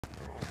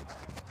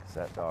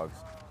Set dogs.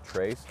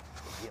 Trace.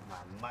 Get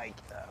my mic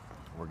up.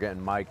 We're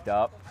getting mic'd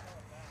up.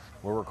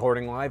 We're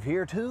recording live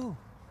here too.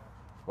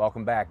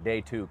 Welcome back,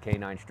 day 2,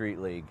 K9 Street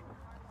League.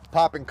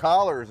 Popping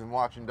collars and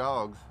watching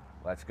dogs.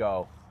 Let's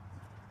go.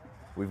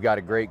 We've got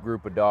a great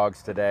group of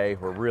dogs today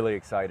we're really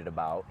excited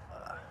about.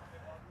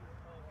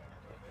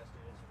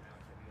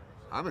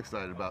 I'm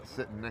excited about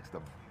sitting next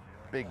to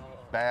big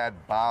bad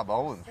Bob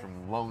Owens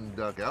from Lone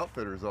Duck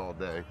Outfitters all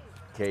day.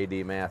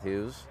 KD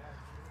Matthews,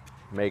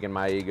 making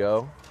my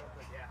ego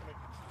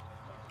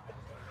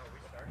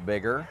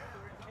bigger.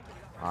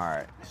 All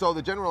right. So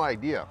the general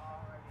idea,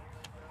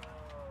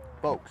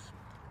 folks,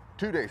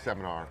 2-day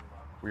seminar.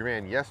 We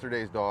ran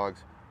yesterday's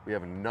dogs. We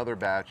have another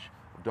batch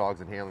of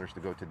dogs and handlers to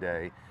go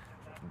today.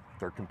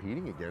 They're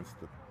competing against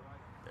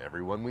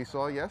everyone we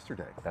saw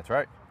yesterday. That's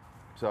right.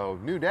 So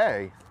new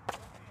day,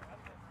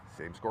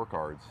 same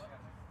scorecards.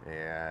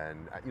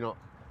 And you know,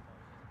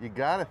 you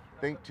gotta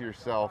think to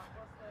yourself,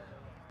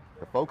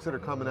 the folks that are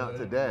coming out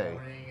today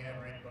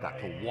got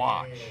to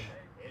watch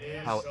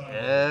how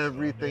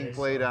everything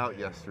played out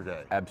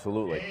yesterday.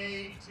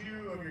 Absolutely.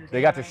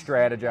 They got to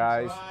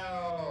strategize.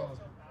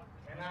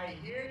 Can I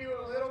hear you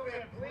a little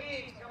bit,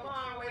 please? Come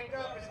on, wake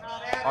up. It's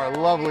not happening.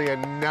 Our lovely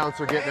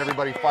announcer getting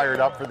everybody fired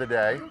up for the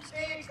day. You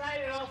stay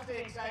excited. I'll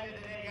stay excited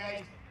today,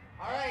 guys.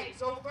 All right,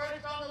 so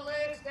first on the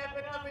list,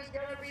 stepping up is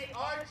going to be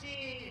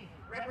Archie,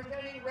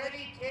 representing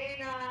Ready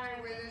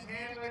K9 with his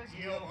handler,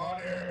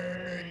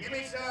 Gilroy. Give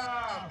me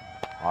some.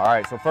 All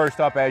right, so first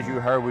up, as you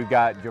heard, we've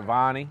got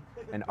Giovanni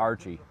and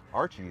Archie.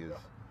 Archie is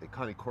a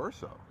Cane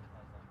Corso.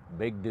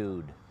 Big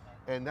dude.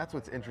 And that's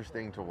what's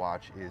interesting to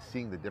watch is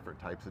seeing the different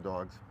types of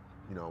dogs.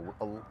 You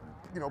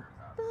know,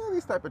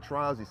 these type of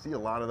trials, you see a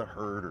lot of the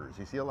herders.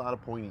 You see a lot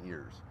of pointy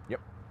ears.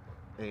 Yep.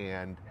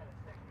 And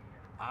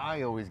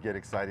I always get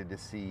excited to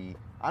see,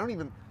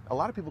 a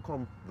lot of people call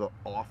them the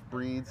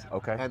off-breeds.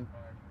 Okay. And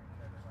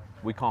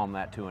we call them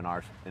that too in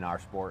our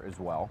sport as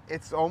well.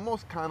 it's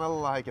almost kind of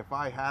like if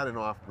I had an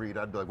off-breed,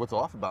 I'd be like, what's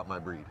off about my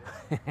breed?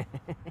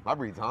 My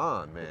breed's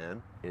on,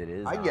 man. It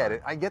is. I get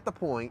it. I get the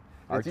point.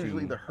 It's Archie.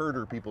 usually the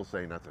herder people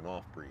saying that's an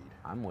off-breed.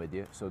 I'm with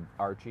you. So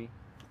Archie,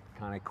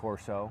 Cane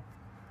Corso,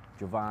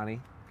 Giovanni.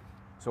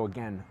 So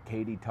again,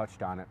 Katie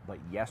touched on it, but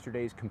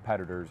yesterday's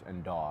competitors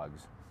and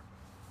dogs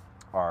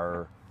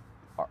are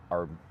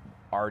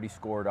already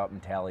scored up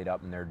and tallied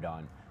up and they're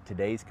done.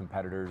 Today's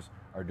competitors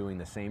are doing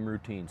the same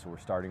routine. So we're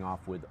starting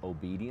off with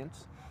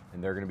obedience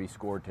and they're going to be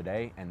scored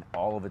today and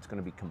all of it's going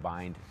to be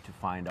combined to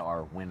find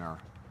our winner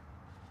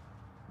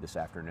this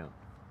afternoon.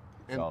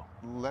 And So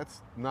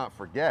let's not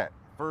forget,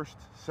 first,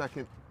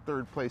 second,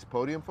 third place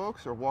podium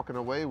folks are walking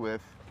away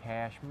with,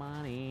 cash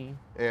money.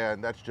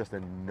 and that's just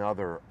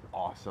another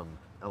awesome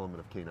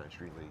element of K9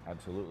 Street League.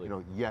 Absolutely. You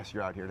know, yes,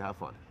 you're out here to have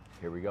fun.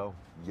 Here we go.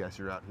 Yes,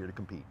 you're out here to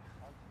compete.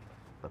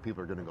 But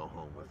people are going to go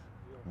home with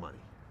money.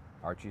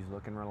 Archie's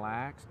looking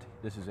relaxed.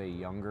 This is a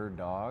younger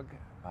dog.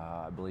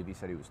 I believe he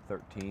said he was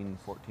 13,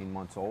 14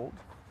 months old.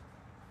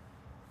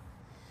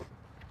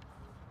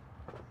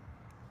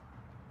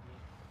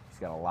 He's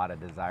got a lot of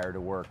desire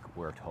to work,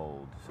 we're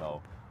told.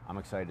 So I'm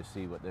excited to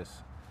see what this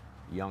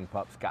young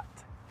pup's got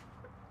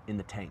in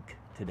the tank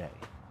today.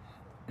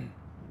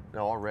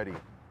 Now already,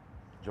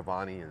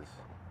 Giovanni is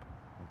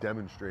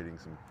demonstrating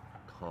some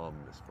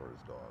calmness for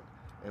his dog.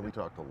 And we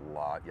talked a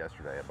lot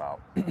yesterday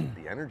about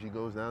the energy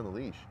goes down the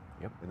leash.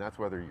 Yep. And that's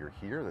whether you're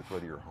here, that's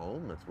whether you're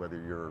home, that's whether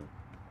you're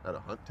at a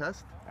hunt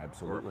test or a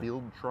Absolutely.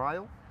 field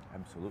trial.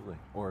 Absolutely.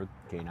 Or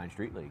K9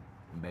 Street League.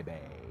 Baby.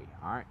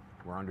 All right,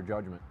 we're under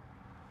judgment.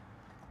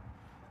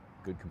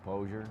 Good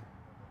composure.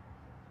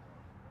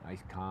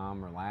 Nice,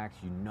 calm, relaxed.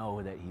 You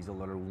know that he's a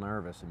little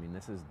nervous. I mean,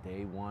 this is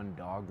day 1,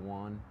 dog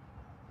 1,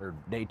 or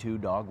day 2,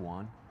 dog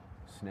 1.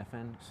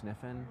 Sniffing.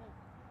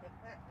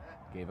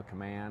 Gave a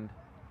command.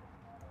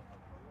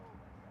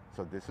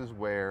 So this is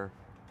where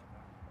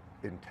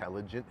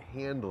intelligent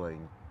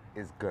handling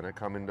is gonna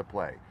come into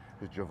play.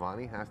 Because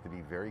Giovanni has to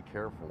be very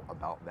careful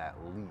about that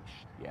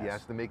leash. Yes. He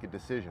has to make a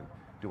decision.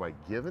 Do I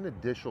give an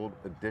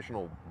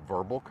additional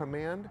verbal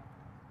command?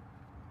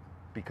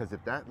 Because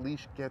if that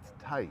leash gets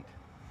tight,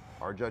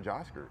 our judge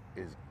Oscar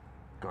is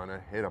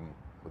gonna hit him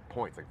with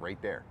points, like right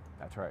there.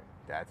 That's right.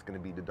 That's gonna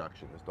be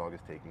deduction. This dog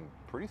is taking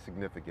pretty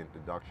significant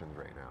deductions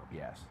right now.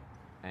 Yes.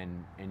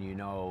 And you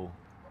know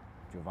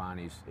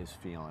Giovanni's is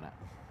feeling it.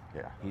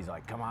 Yeah. He's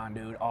like, come on,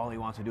 dude. All he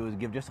wants to do is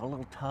give just a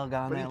little tug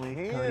on But that he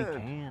leash. 'Cause he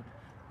can't. can.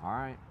 All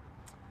right.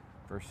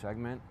 First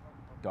segment.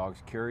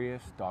 Dog's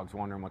curious. Dog's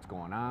wondering what's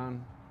going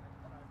on.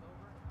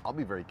 I'll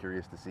be very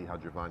curious to see how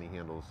Giovanni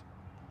handles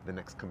the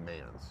next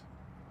commands.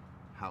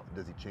 How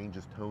does he change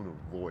his tone of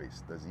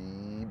voice? Does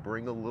he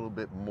bring a little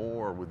bit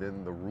more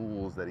within the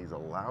rules that he's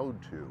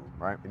allowed to,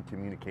 Right. and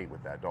communicate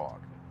with that dog?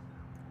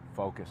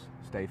 Focus.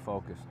 Stay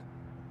focused.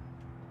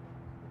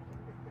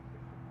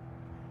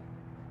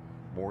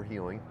 More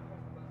healing.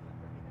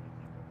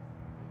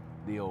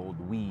 The old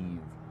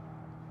weave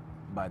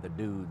by the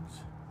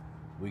dudes.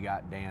 We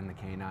got Dan the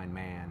K9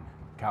 Man,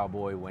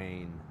 Cowboy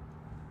Wayne,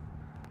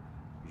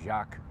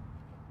 Jacques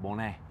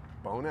Bonnet.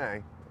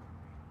 Bonnet.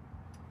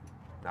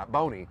 Not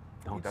Boney.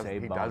 Don't say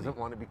He Boney. doesn't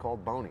want to be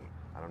called Boney.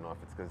 I don't know if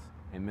it's because...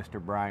 And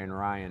Mr. Brian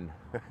Ryan,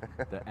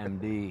 the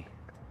MD,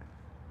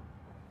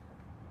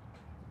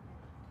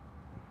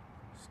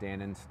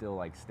 standing still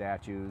like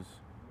statues.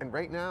 And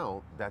right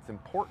now, that's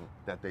important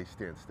that they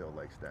stand still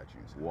like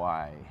statues.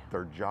 Why?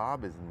 Their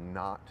job is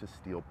not to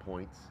steal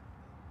points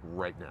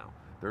right now.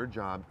 Their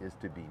job is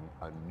to be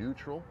a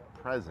neutral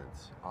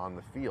presence on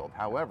the field.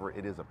 However,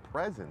 it is a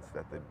presence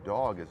that the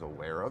dog is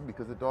aware of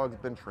because the dog's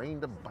been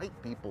trained to bite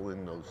people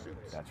in those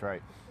suits. That's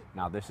right.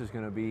 Now this is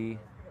going to be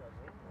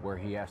where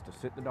he has to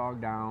sit the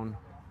dog down,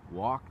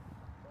 walk.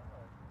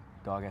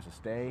 Dog has to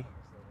stay.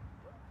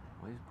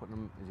 Well, he's putting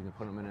him. Is he going to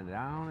put him in and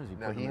down? Is he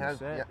Now putting he him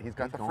has, in a sit? yeah, he's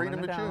got the going freedom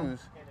in to the down. choose,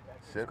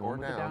 sit or Going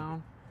with the down.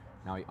 down.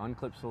 Now he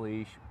unclips the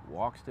leash,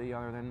 walks to the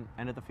other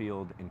end of the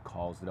field, and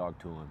calls the dog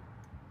to him.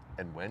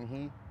 And when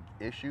he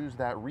issues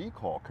that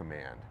recall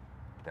command,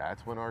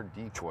 that's when our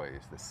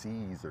decoys, the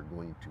C's, are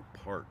going to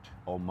part.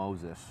 Oh,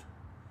 Moses.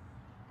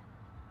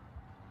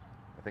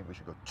 I think we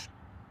should go choot,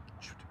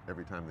 choot,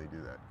 every time they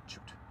do that.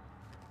 Choot,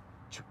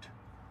 choot.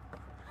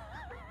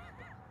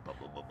 Bub,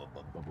 bub, bub,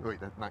 bub, bub. Wait,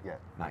 that's not yet.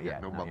 Not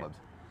yet, No not bub yet. bubs.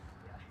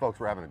 Folks,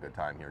 we're having a good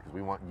time here because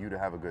we want you to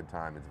have a good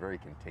time. It's very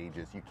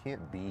contagious. You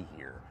can't be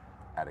here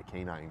at a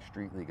K9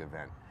 Street League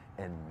event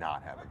and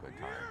not have a good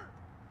time.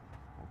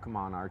 Oh, come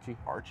on, Archie.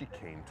 Archie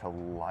came to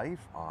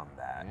life on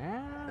that.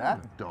 Yeah.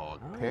 That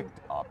dog Oh. picked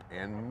up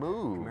and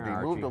moved. Come He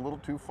here, moved Archie. a little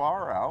too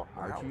far out.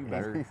 Archie, you Now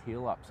better he's-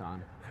 heal up,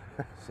 son.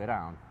 Sit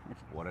down.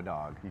 What a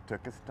dog. He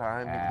took his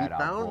time. He Atta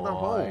found the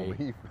home. boy.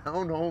 He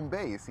found home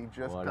base. He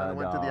just What kind a of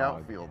went to the dog.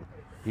 outfield.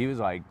 He was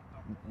like,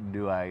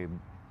 do I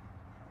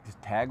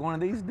just tag one of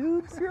these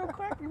dudes real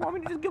quick? You want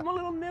me to just give him a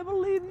little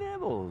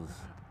nibbles?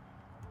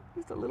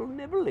 Just a little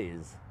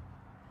nibblies.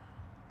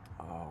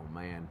 Oh,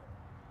 man.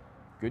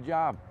 Good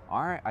job.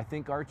 All right, I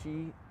think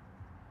Archie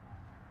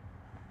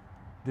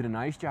did a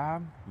nice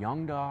job.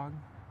 Young dog.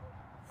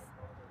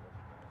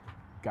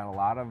 Got a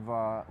lot of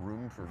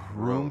Room for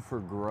room growth. for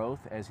growth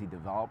as he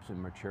develops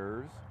and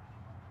matures.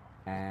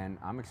 And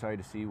I'm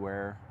excited to see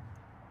where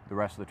the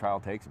rest of the trial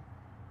takes him.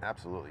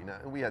 Absolutely. Now,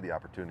 we had the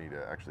opportunity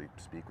to actually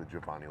speak with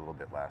Giovanni a little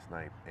bit last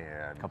night,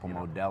 and A couple you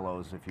know,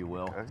 Modelos, if you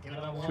will. Give it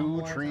up one two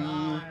more tree,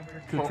 time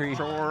for Two tree.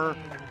 chore,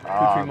 Two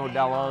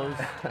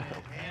Modelos.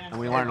 And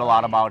we learned a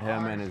lot about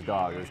him and his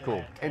dog. It was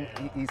cool. and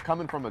he's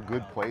coming from a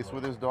good place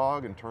with his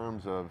dog in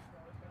terms of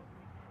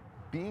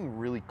being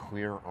really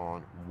clear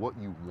on what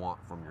you want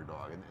from your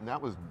dog. And that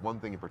was one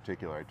thing in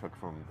particular I took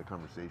from the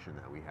conversation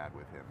that we had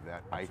with him,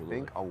 that Absolutely. I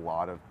think a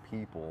lot of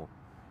people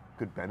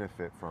could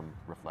benefit from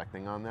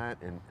reflecting on that.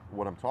 And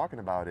what I'm talking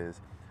about is,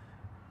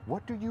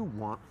 what do you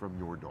want from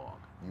your dog?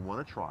 You want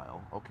a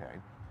trial, okay.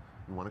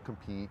 You want to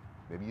compete,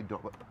 maybe you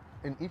don't.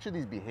 In each of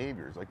these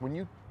behaviors, like when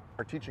you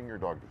are teaching your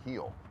dog to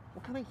heel,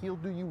 what kind of heel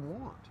do you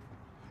want?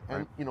 And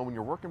Right. you know, when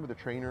you're working with a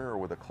trainer or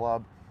with a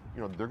club,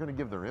 you know, they're going to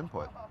give their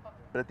input.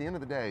 But at the end of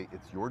the day,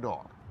 it's your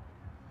dog.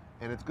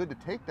 And it's good to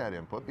take that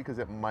input because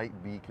it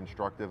might be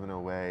constructive in a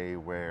way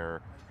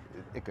where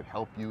it could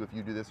help you if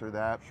you do this or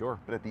that. Sure.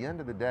 But at the end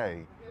of the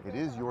day, it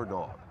is your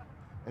dog.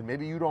 And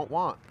maybe you don't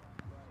want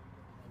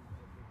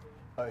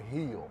a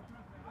heel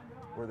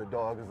where the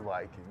dog is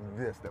like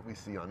this that we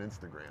see on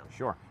Instagram.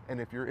 Sure. And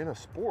if you're in a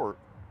sport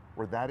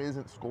where that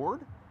isn't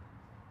scored,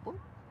 well,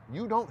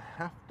 you don't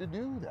have to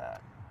do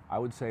that. I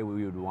would say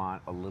we would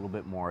want a little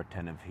bit more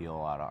attentive heel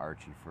out of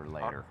Archie for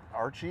later.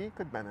 Archie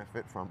could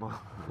benefit from a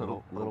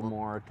little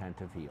more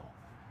attentive heel.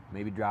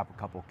 Maybe drop a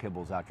couple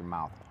kibbles out your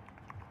mouth.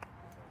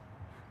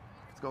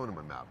 It's going in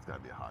my mouth. It's got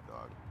to be a hot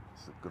dog.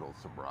 It's a good old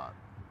Sabrat.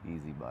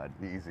 Easy, bud.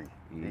 Easy.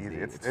 Easy.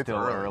 It's still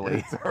early.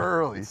 It's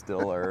early. It's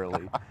still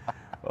early.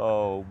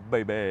 Oh,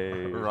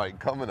 baby. Right,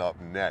 coming up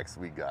next,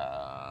 we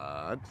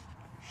got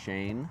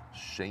Shane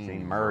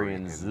Shane Murray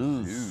and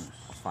Zeus.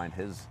 Let's find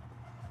his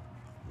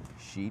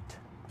sheet.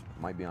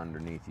 Might be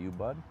underneath you,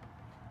 bud.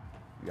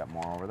 You got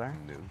more over there?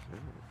 No.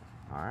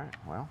 All right,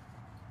 well,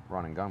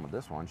 run and gun with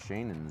this one.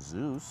 Shane and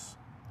Zeus.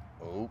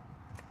 Oh,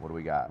 What do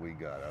we got? we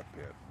got a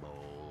pit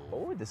bull.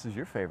 Oh, this is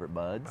your favorite,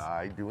 buds.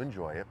 I do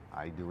enjoy it.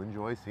 I do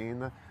enjoy seeing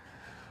the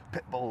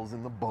pit bulls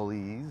and the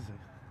bullies.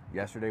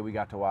 Yesterday we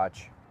got to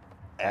watch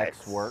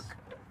X work.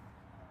 No.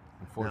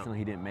 Unfortunately,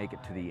 he didn't make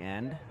it to the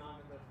end,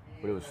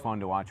 but it was fun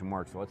to watch him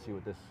work. So let's see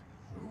what this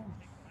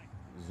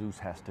Zeus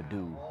has to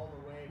do.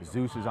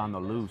 Zeus is on the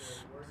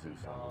loose. Zeus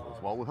on the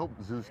loose. Well, we hope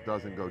Zeus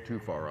doesn't go too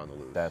far on the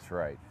loose. That's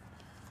right.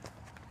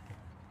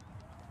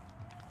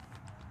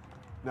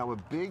 Now, a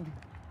big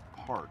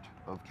part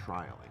of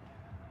trialing,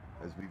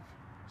 as we've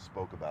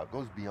spoke about,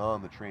 goes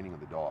beyond the training of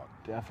the dog.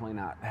 Definitely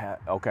not.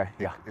 Okay,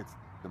 yeah. It's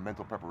the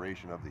mental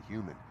preparation of the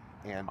human.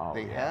 And Oh,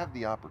 they yeah. have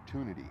the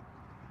opportunity,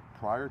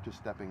 prior to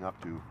stepping up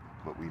to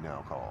what we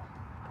now call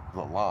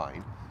the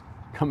line,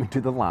 Coming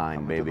to the line,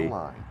 coming baby. to the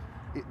line,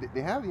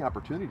 they have the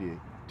opportunity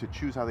to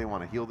choose how they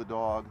want to heal the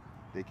dog.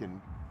 They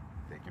can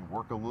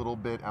work a little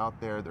bit out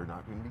there. They're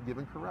not going to be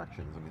given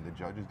corrections. I mean, the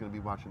judge is going to be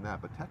watching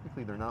that, but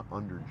technically they're not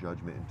under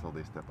judgment until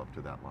they step up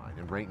to that line.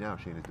 And right now,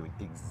 Shane is doing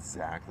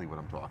exactly what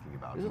I'm talking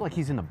about. This is like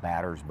he's in the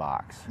batter's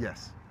box.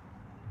 Yes.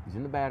 He's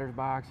in the batter's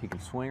box. He can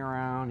swing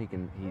around.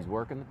 He's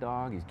working the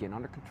dog. He's getting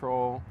under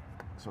control.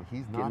 So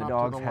he's Getting not the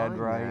up to dog's the head line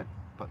right. yet,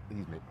 but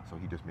so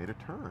he just made a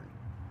turn.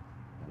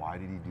 Why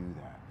did he do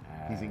that?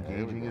 He's There we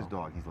engaging his go.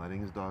 dog. He's letting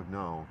his dog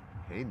know,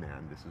 hey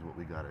man, this is what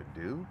we got to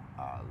do.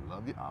 I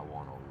love you. I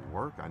want to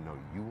work. I know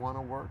you want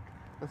to work.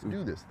 Let's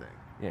do this thing.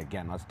 Yeah,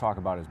 again, let's talk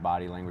about his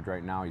body language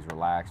right now. He's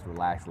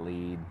relaxed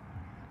lead.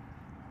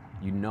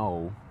 You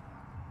know,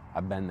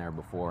 I've been there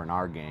before in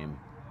our game.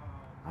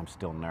 I'm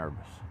still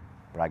nervous,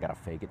 but I got to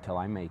fake it till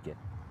I make it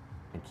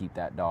and keep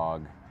that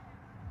dog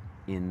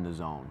in the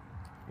zone.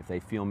 If they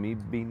feel me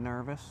be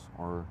nervous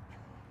or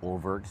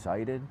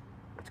overexcited,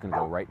 it's going to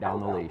go right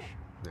down the leash.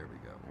 There we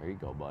go. There you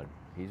go, bud.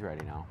 He's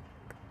ready now.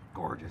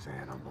 Gorgeous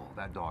animal.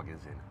 That dog is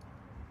in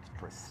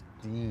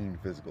pristine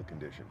physical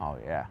condition. Oh,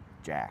 yeah.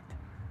 Jacked.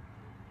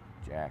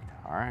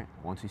 All right.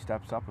 Once he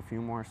steps up a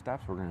few more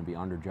steps, we're going to be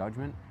under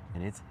judgment,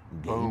 and it's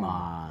game Boom.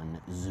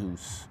 on,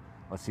 Zeus.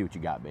 Let's see what you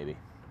got, baby.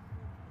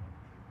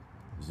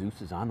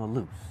 Zeus is on the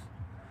loose.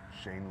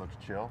 Shane looks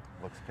chill,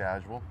 looks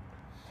casual.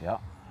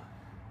 Yep.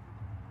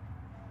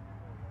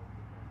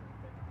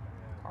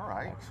 All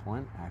right.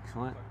 Excellent.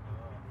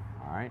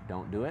 All right,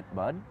 don't do it,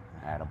 bud.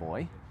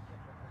 Attaboy.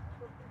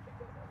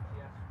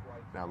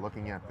 Now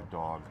looking at the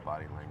dog's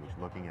body language,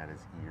 looking at his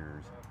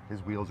ears,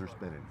 his wheels are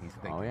spinning. He's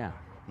thinking. Oh, yeah.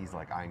 He's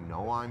like, I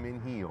know I'm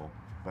in heel,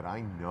 but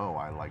I know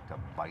I like to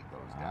bite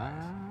those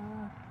guys.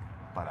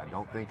 But I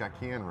don't think I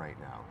can right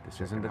now. This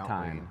Check isn't him the out,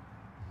 time. Wayne.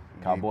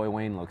 Cowboy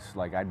Wayne looks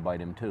like I'd bite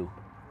him, too.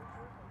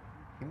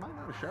 He might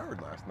not have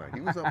showered last night. He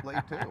was up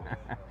late too.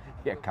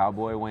 Yeah,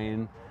 Cowboy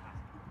Wayne,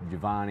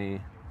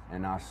 Giovanni,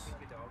 and us,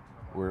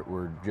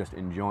 we're just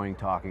enjoying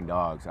talking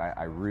dogs.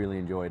 I really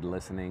enjoyed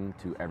listening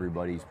to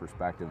everybody's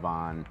perspective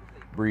on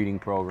breeding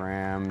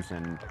programs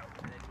and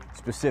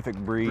specific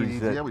breeds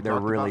that yeah, we they're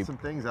talked really about some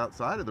things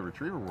outside of the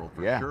retriever world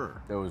for yeah,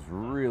 sure. that was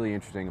really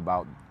interesting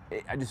about.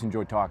 I just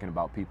enjoyed talking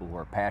about people who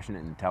are passionate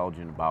and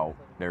intelligent about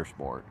their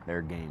sport,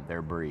 their game,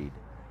 their breed.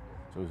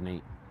 So it was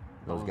neat.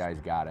 Those guys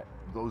got it.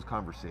 Those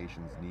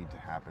conversations need to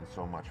happen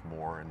so much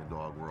more in the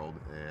dog world,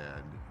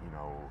 and you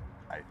know,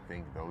 I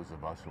think those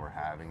of us who are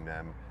having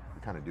them,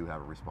 we kind of do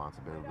have a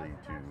responsibility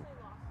to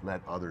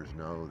let others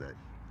know that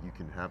you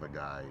can have a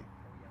guy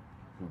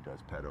who does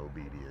pet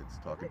obedience,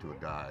 talking to a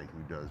guy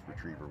who does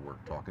retriever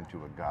work, talking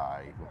to a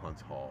guy who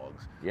hunts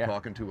hogs,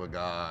 talking to a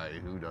guy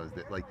who does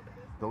that. Like,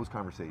 those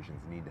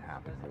conversations need to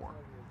happen more.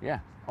 Yeah.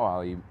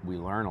 Well, we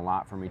learn a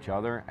lot from each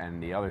other,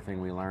 and the other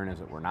thing we learn is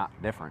that we're not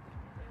different.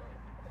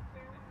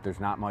 There's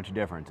not much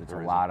difference. It's a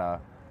lot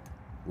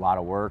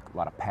of work, a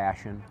lot of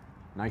passion.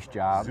 Nice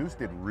job. Zeus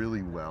did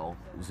really well.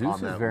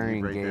 Zeus is very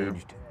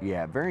engaged.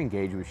 Yeah, very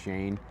engaged with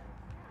Shane.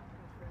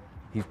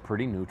 He's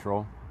pretty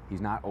neutral. He's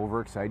not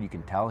overexcited. You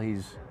can tell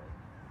he's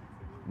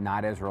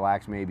not as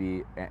relaxed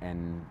maybe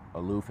and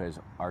aloof as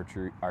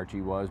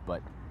Archie was,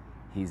 but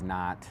he's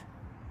not.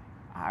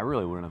 I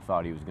really wouldn't have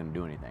thought he was going to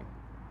do anything.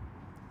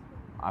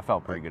 I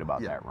felt pretty good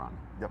about that run.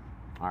 Yep.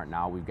 All right,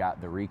 now we've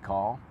got the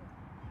recall.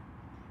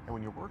 And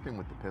when you're working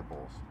with the pit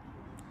bulls,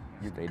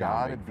 you Stay down,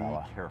 gotta big be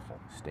fella. careful.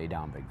 Stay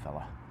down, big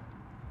fella.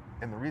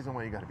 And the reason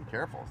why you gotta be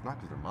careful is not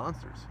because they're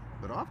monsters,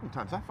 but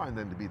oftentimes I find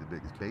them to be the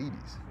biggest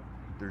babies.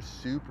 They're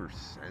super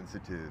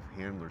sensitive,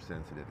 handler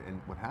sensitive,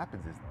 and what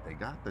happens is they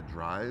got the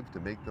drive to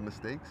make the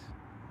mistakes.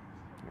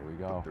 Here we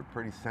go. They're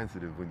pretty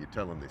sensitive when you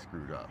tell them they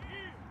screwed up.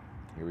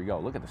 Here we go.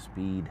 Look at the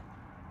speed.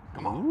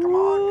 Come on, come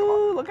on, come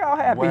on. Look how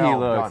happy he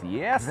looks. Done.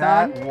 Yes,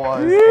 that son.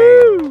 was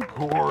Woo! a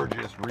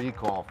gorgeous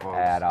recall, folks.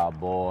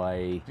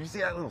 Attaboy. Did you see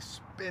that little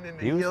spin in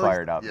the He was heels?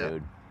 fired up, Yeah.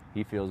 dude.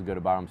 He feels good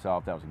about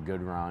himself. That was a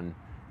good run.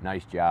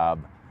 Nice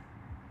job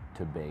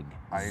to Big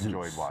I Zeus.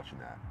 enjoyed watching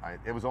that.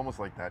 It was almost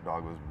like that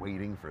dog was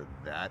waiting for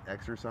that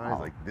exercise.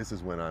 Oh. Like, this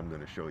is when I'm going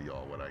to show you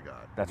all what I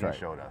got. That's And right. He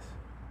showed us.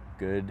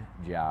 Good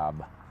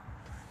job.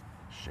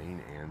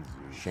 Shane and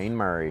Zeus. Shane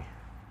Murray.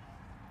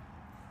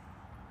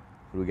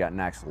 Who do we got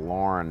next?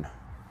 Lauren.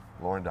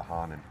 Lauren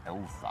DeHaan and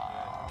Elsa.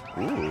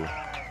 Ooh.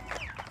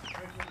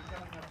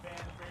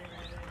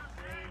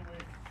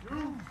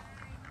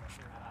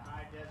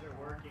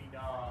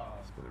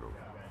 Spin it over.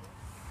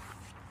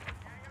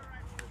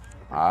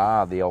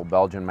 Ah, the old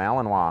Belgian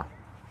Malinois.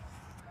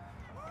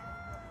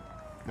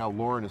 Now,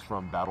 Lauren is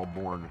from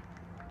Battleborn,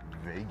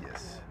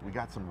 Vegas. We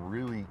got some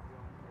really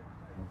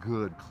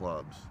good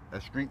clubs.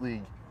 As Street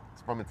League,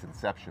 from its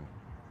inception,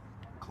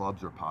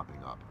 clubs are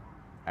popping up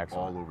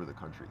Excellent. all over the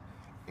country.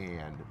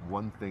 And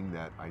one thing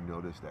that I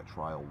noticed at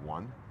Trial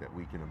 1 that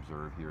we can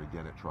observe here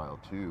again at Trial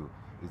 2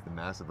 is the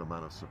massive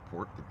amount of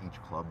support that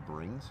each club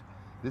brings.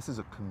 This is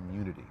a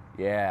community.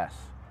 Yes.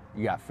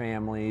 You got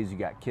families, you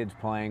got kids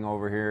playing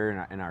over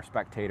here in our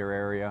spectator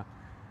area.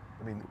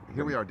 I mean,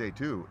 here we are day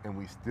 2, and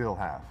we still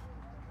have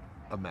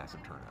a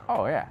massive turnout.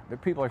 Oh, yeah. The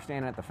people are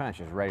standing at the fence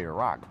just ready to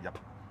rock. Yep.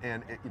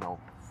 And, you know,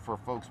 for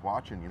folks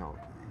watching, you know,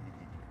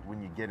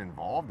 when you get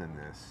involved in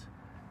this,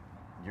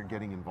 you're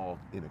getting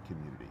involved in a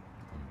community.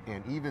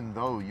 And even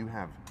though you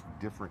have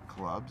different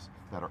clubs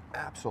that are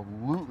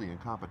absolutely in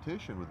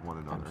competition with one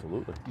another,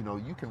 Absolutely. you know,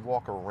 you can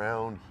walk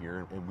around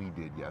here, and we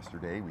did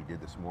yesterday, we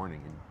did this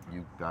morning, and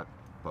you got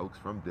folks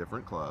from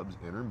different clubs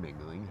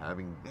intermingling,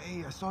 having,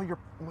 hey, I saw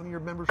one of your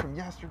members from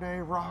yesterday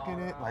rocking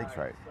it. Like, That's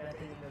right.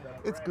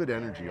 It's good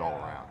energy all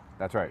around.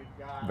 That's right.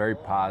 Very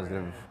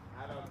positive.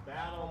 Out of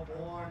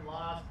Battleborn,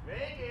 Las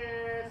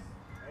Vegas.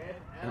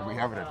 And we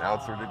have an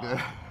announcer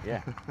today.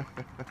 Yeah.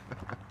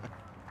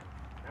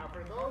 Now,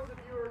 for those of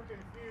you who are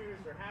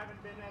confused or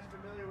haven't been as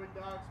familiar with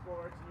dog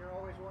sports, and you're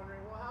always wondering,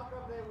 well, how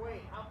come they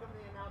wait? How come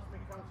the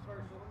announcement comes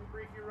first? So let me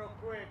brief you real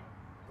quick.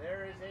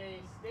 There is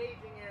a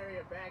staging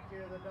area back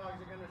here the dogs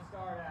are going to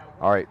start at.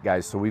 All right,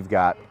 guys, so we've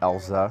got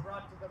Elsa,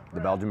 the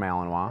Belgian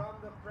Malinois,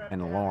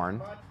 and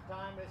Lauren.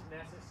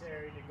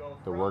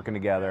 They're working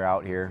together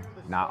out here,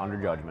 not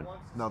under judgment.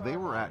 Now, they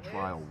were at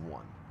trial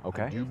 1.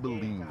 Okay. I do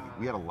believe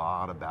we had a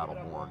lot of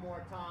Battleborn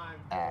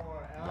at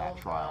that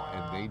trial,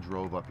 and they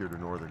drove up here to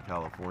Northern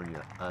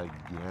California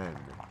again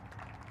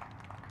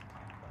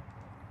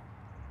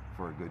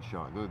for a good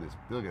showing. Look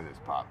at this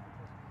pup.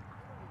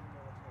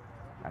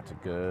 That's a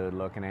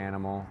good-looking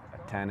animal,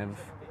 attentive,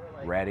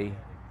 ready.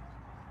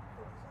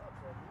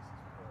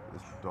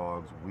 This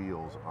dog's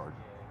wheels are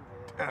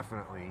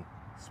definitely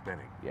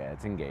spinning. Yeah,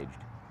 it's engaged.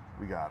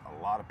 We got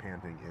a lot of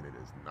panting, and it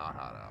is not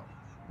hot out.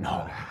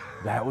 No,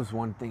 that was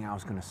one thing I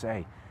was going to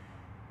say.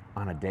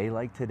 On a day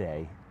like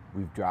today,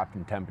 we've dropped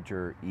in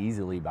temperature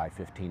easily by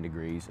 15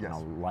 degrees and a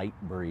light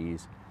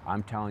breeze.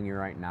 I'm telling you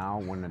right now,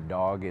 when the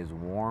dog is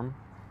warm,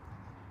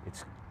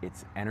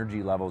 its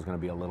energy level is going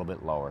to be a little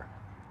bit lower.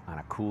 On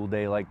a cool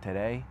day like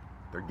today,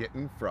 they're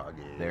getting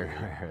froggy.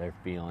 They're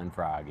feeling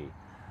froggy.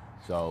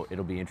 So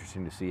it'll be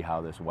interesting to see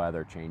how this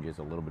weather changes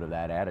a little bit of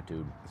that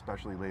attitude.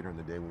 Especially later in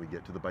the day when we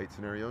get to the bite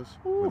scenarios,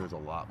 where there's a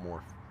lot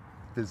more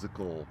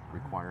physical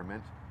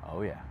requirement.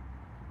 Oh yeah.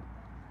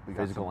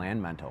 Physical and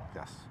mental.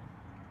 Yes.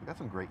 We got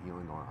some great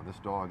healing going on. This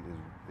dog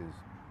is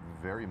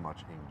very much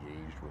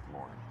engaged with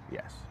Lauren.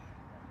 Yes.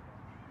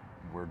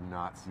 We're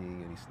not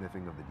seeing any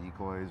sniffing of the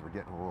decoys. We're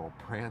getting a little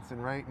prancing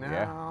right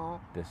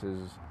now. Yeah. This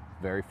is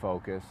very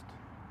focused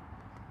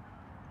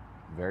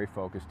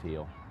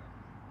heel.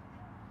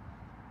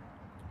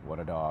 What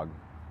a dog.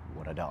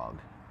 What a dog.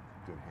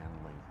 Good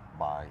handling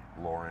by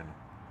Lauren.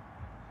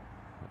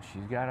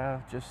 She's got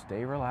to just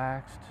stay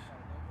relaxed,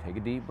 take a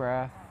deep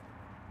breath.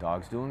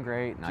 Dog's doing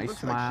great. Nice she looks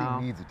smile. Like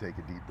she needs to take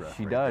a deep breath.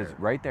 She does,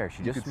 right there.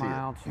 She just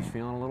smiled. She's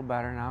feeling a little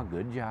better now.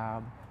 Good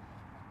job.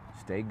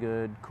 Stay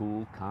good,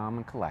 cool, calm,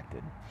 and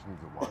collected. She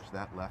needs to watch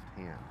that left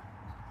hand,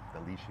 the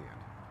leash hand.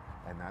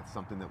 And that's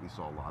something that we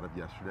saw a lot of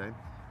yesterday.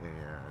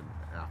 And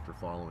after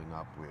following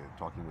up with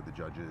talking with the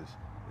judges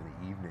in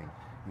the evening,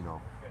 you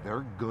know,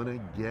 they're gonna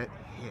get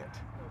hit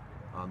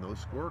on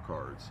those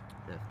scorecards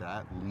if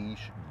that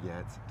leash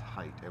gets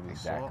tight. And we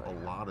saw a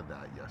lot of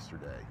that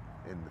yesterday,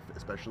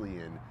 especially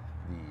in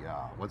the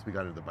once we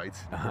got into the bite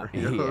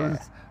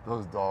scenarios,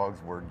 those dogs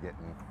were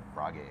getting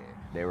froggy.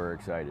 They were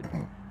excited.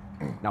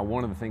 Now,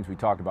 one of the things we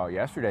talked about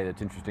yesterday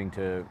that's interesting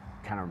to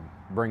kind of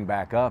bring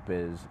back up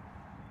is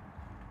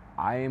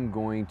I am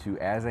going to,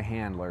 as a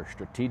handler,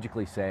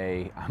 strategically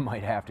say I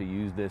might have to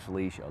use this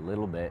leash a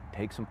little bit,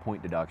 take some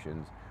point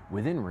deductions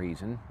within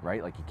reason,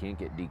 right? Like you can't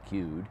get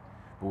DQ'd,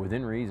 but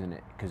within reason,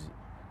 because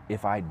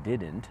if I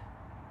didn't,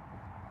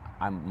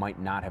 I might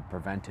not have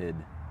prevented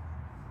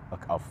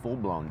a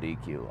full-blown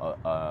DQ.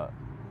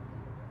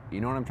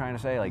 You know what I'm trying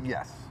to say? Like,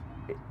 yes.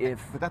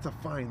 But that's a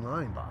fine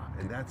line, Bob,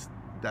 and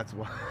that's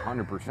why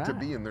 100% to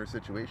be in their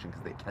situation,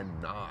 because they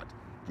cannot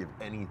give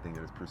anything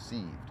that is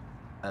perceived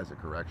as a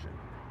correction.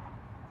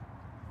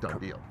 Done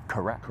deal.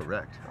 Correct.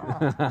 Correct.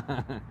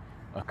 A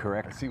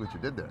correct. I see what you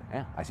did there.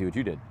 Yeah, I see what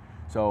you did.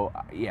 So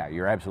yeah,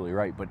 you're absolutely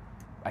right. But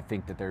I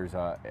think that there's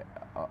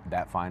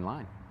that fine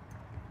line.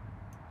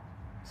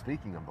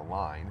 Speaking of the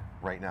line,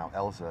 right now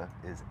Elsa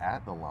is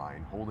at the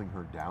line, holding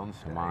her down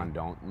steady. Come on,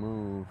 don't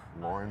move.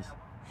 Lauren's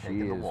she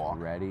taking the is walk.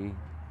 ready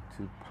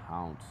to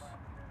pounce.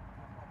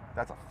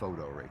 That's a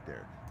photo right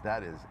there.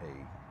 That is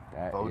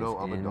that photo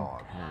is of a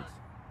dog. Intense.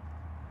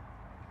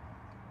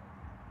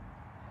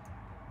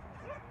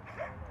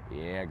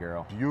 Yeah,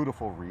 girl.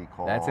 Beautiful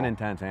recall. That's an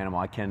intense animal.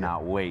 I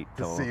cannot wait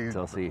till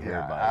see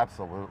her bite.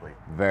 Absolutely.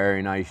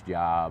 Very nice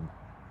job.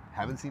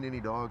 Haven't seen any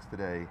dogs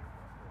today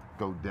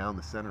go down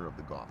the center of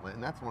the gauntlet,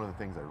 and that's one of the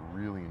things I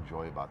really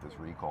enjoy about this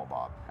recall,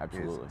 Bob.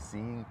 Absolutely. Is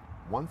seeing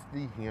once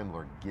the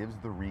handler gives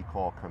the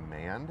recall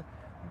command,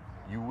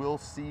 you will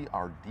see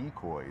our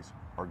decoys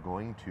are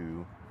going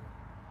to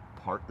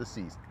part the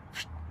seas.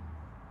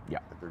 Yeah.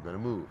 That they're going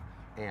to move,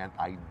 and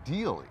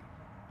ideally,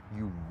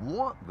 you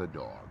want the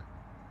dog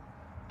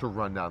to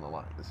run down the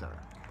line, the center.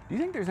 Do you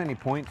think there's any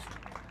points?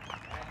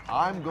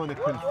 I'm going to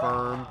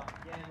confirm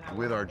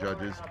with our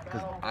judges,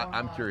 because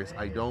I'm curious.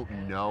 I don't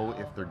know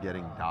if they're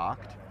getting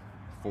docked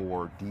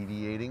for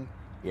deviating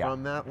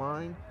from that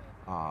line.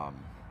 I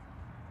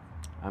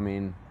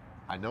mean,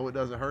 I know it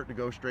doesn't hurt to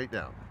go straight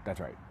down. That's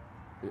right.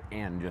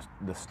 And just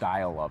the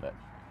style of it.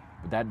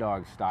 But that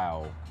dog's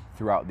style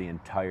throughout the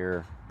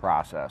entire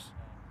process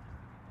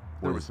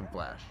there was some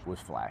flash. Was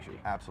flashy.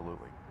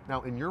 Absolutely.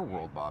 Now, in your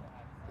world, Bob,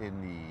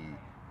 in the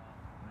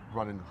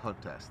run and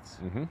hunt tests,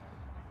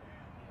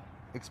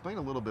 explain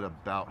a little bit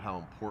about how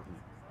important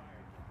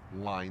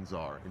lines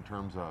are in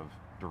terms of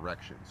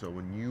direction. So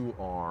when you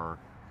are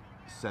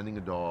sending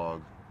a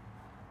dog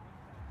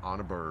on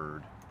a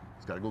bird,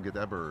 it's got to go get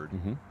that bird,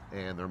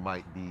 and there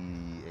might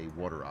be a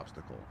water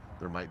obstacle.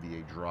 There might be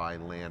a dry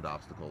land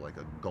obstacle like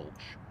a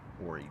gulch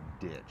or a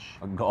ditch.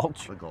 A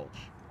gulch? A gulch.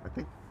 I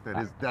think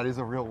that is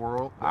a real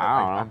world.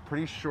 I'm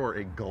pretty sure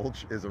a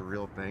gulch is a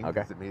real thing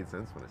because it made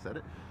sense when I said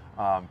it.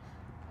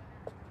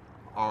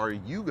 Are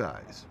you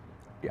guys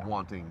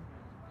wanting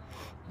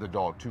the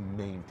dog to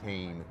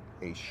maintain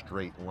a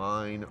straight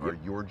line? Are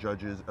your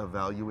judges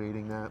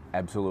evaluating that?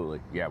 Absolutely.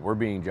 Yeah, we're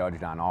being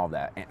judged on all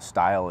that. And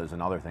style is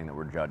another thing that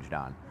we're judged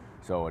on.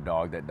 So a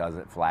dog that does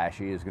it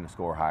flashy is going to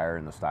score higher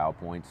in the style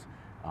points.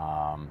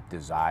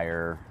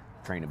 Desire,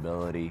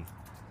 trainability.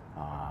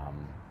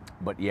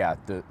 But yeah,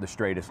 the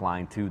straightest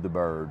line to the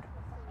bird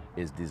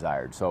is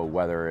desired. So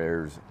whether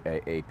there's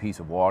a piece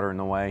of water in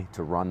the way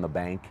to run the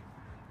bank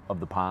of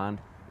the pond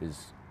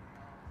is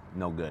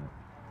no good.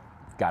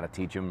 You've got to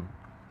teach them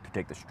to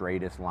take the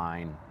straightest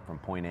line from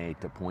point A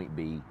to point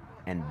B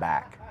and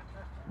back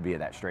via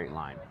that straight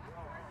line.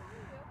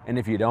 And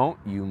if you don't,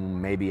 you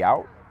may be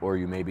out or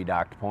you may be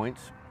docked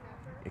points.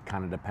 It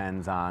kind of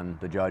depends on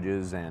the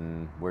judges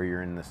and where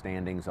you're in the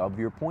standings of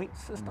your point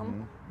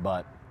system.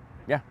 But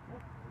yeah,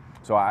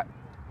 so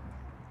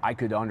I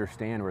could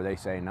understand where they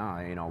say, no,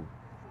 you know,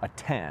 a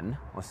 10,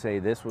 let's say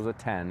this was a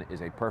 10,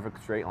 is a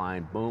perfect straight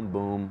line, boom,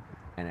 boom,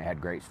 and it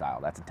had great style.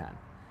 That's a 10.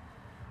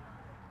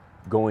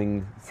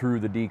 Going through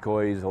the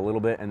decoys a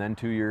little bit and then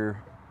to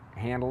your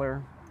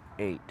handler,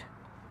 8.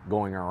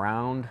 Going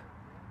around,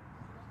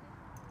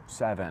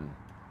 7.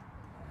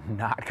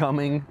 Not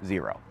coming,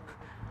 0.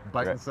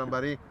 Biting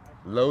somebody,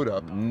 load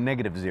up.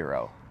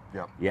 -0.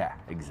 Yep. Yeah,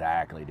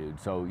 exactly, dude.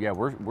 So yeah,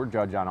 we're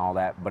judged on all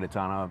that, but it's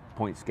on a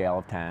point scale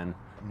of 10,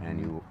 and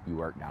you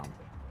work down.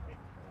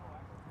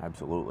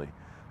 Absolutely.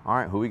 All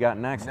right, who we got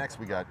next? Next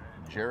we got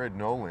Jared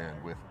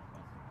Noland with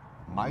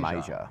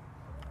Maja.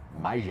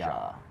 I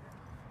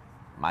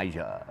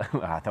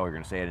thought we were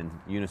gonna say it in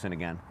unison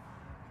again.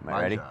 Am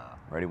I ready?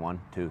 Ready? 1,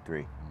 2,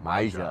 3.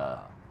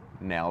 Maja.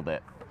 Nailed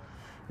it.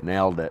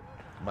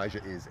 Maja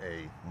is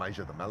a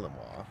Maja the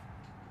Malinois.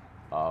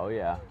 Oh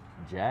yeah,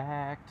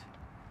 jacked.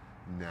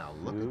 Now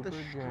look at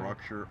the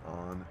structure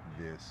on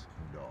this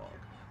dog.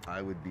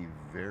 I would be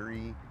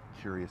very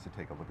curious to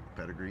take a look at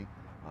the pedigree.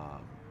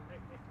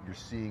 You're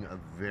seeing a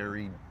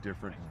very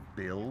different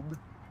build.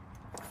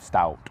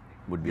 Stout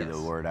would be the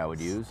word I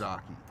would use.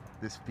 Stocky.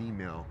 This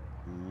female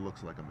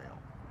looks like a male.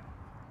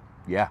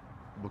 Yeah.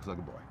 Looks like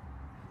a boy.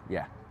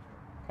 Yeah,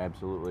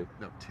 absolutely.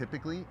 Now,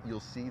 typically, you'll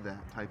see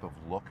that type of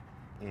look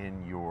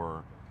in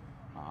your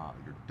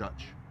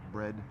Dutch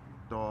bred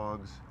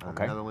dogs, the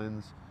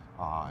Netherlands,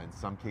 in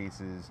some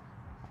cases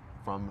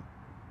from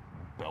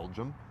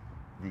Belgium,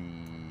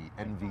 the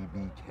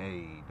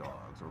NVBK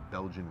dogs or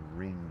Belgian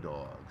ring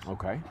dogs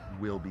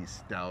will be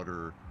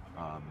stouter,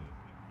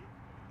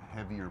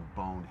 heavier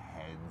boned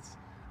heads.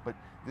 But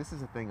this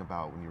is the thing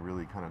about when you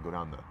really kind of go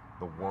down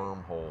the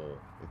wormhole,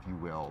 if you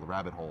will, the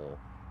rabbit hole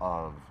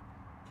of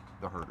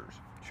the herders.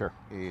 Sure.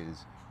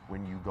 Is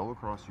when you go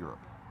across Europe,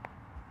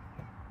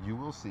 you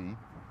will see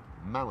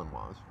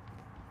Malinois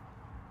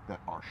that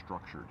are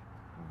structured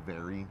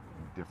very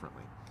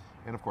differently.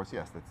 And of course,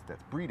 yes,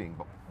 that's breeding,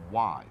 but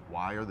why?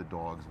 Why are the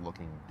dogs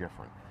looking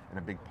different? And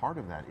a big part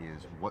of that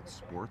is what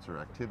sports or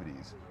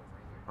activities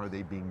are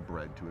they being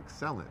bred to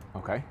excel in?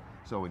 Okay.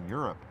 So in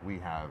Europe, we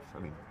have,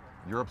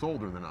 Europe's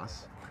older than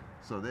us,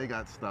 so they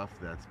got stuff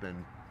that's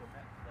been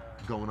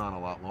going on a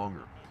lot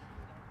longer.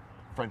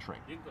 French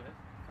ring,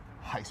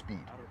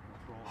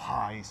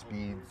 high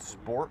speed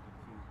sport.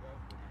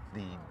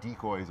 The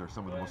decoys are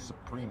some of the most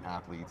supreme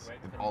athletes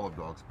in all of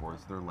dog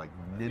sports. They're like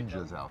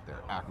ninjas out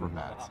there,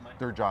 acrobats.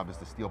 Their job is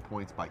to steal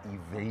points by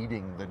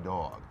evading the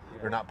dog.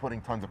 They're not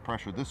putting tons of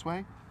pressure this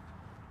way.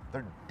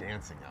 They're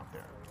dancing out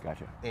there.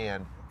 Gotcha.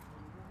 And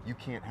you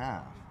can't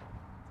have,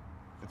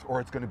 it's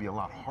going to be a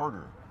lot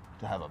harder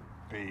to have a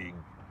big,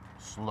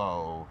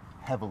 slow,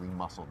 heavily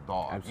muscled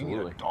dog. Absolutely.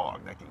 You need a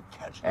dog that can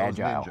catch those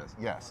ninjas.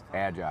 Yes.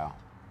 Agile.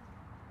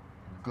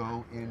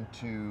 Go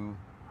into...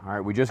 All right,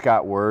 we just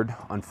got word.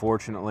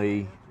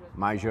 Unfortunately,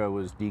 Maja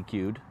was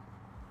DQ'd.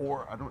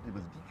 Or, it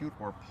was DQ'd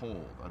or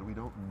pulled. We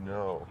don't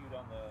know.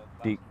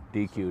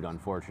 DQ'd,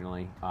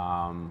 unfortunately.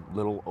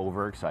 Little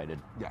overexcited.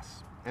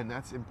 Yes, and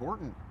that's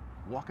important.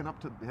 Walking up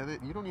to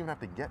it, you don't even have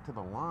to get to the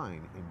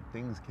line, and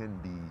things can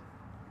be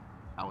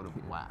out of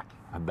whack.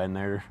 I've been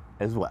there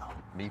as well.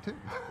 Me too.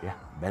 Yeah,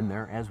 been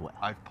there as well.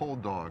 I've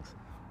pulled dogs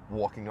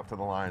walking up to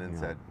the line and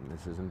said,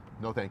 "This isn't."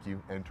 No, thank you,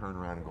 and turned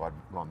around and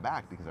gone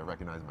back because I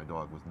recognized my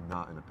dog was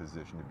not in a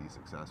position to be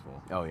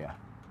successful. Oh yeah.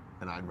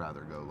 And I'd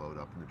rather go load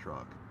up in the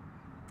truck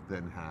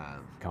than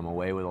have come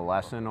away with a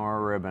lesson or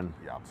a ribbon.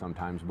 Yeah.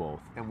 Sometimes both.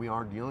 And we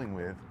are dealing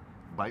with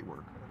bite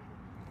work,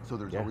 so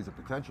there's always a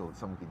potential that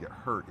someone could get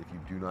hurt if you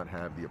do not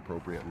have the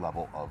appropriate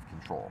level of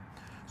control.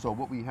 So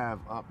what we have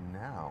up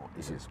now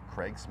is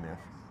Craig Smith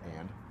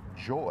and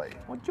Joy.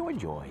 Well,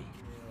 Joy.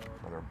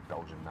 Another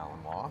Belgian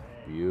Malinois.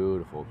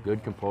 Beautiful.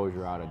 Good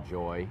composure out of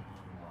Joy.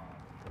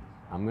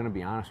 I'm going to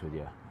be honest with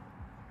you.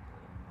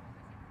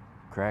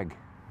 Craig,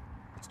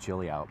 it's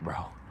chilly out, bro.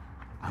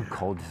 I'm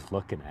cold just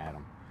looking at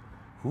him.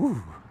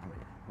 Whew.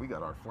 We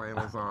got our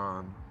flannels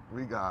on.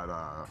 We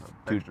got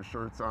extra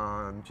shirts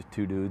on. Just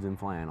two dudes in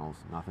flannels.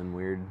 Nothing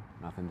weird,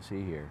 nothing to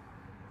see here.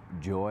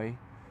 Joy,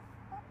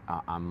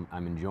 I'm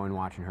enjoying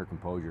watching her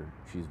composure.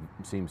 She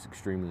seems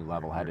extremely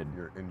level-headed.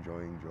 You're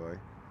enjoying Joy.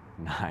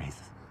 Nice.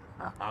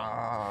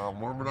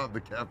 I'm warming up.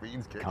 The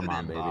caffeine's kicking in. Come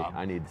on, baby. Bob.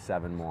 I need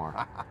 7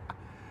 more.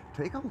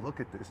 Take a look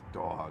at this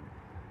dog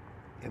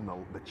in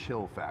the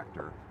chill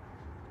factor.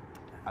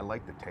 I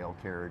like the tail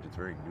carriage. It's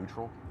very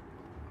neutral.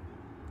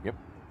 Yep.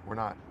 We're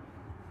not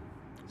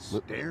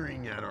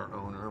staring at our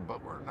owner,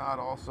 but we're not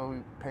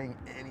also paying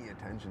any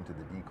attention to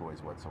the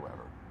decoys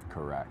whatsoever.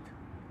 Correct.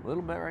 A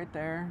little bit right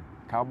there.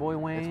 Cowboy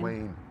Wayne. It's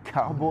Wayne.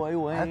 Cowboy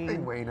Wayne. I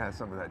think Wayne has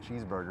some of that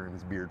cheeseburger in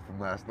his beard from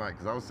last night,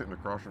 because I was sitting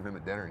across from him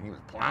at dinner and he was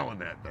plowing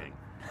that thing.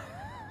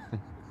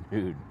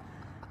 Dude,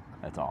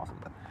 that's awesome.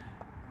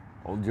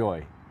 Old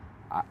Joy.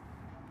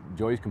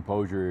 Joy's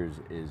composure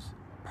is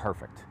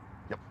perfect.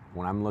 Yep.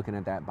 When I'm looking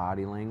at that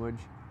body language,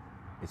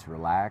 it's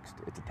relaxed,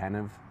 it's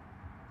attentive,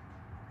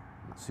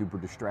 not super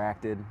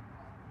distracted,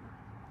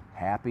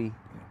 happy,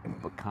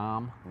 but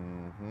calm.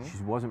 Mm-hmm.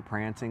 She wasn't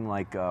prancing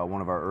like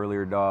one of our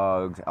earlier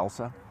dogs,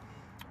 Elsa,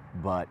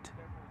 but,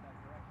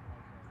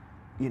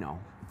 you know,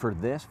 for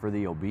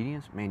the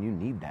obedience, man, you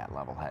need that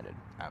level-headed.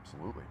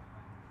 Absolutely.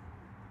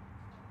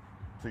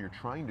 So you're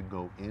trying to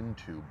go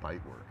into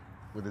bite work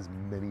with as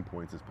many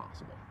points as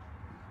possible,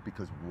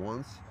 because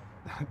once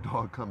that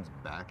dog comes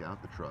back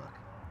out the truck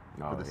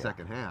for the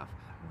second half,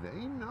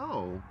 they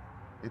know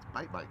it's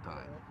bite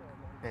time,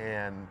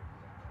 and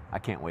I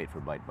can't wait for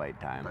bite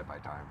time.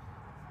 Bite time.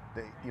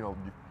 They, you know,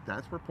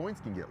 that's where points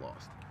can get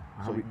lost.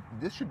 So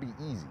this should be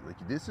easy. Like,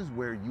 this is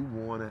where you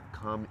want to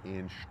come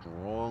in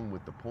strong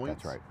with the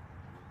points. That's right.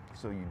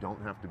 So you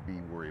don't have to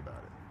be worried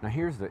about it. Now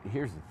here's the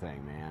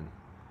thing, man.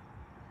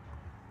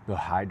 The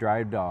high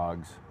drive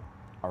dogs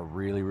are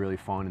really, really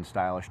fun and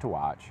stylish to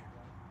watch,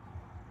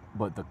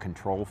 but the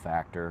control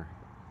factor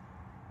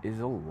is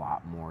a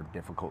lot more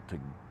difficult to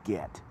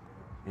get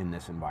in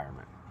this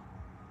environment,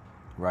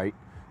 right?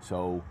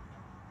 So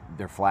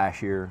they're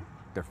flashier,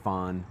 they're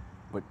fun,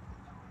 but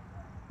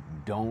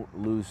don't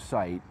lose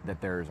sight that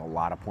there's a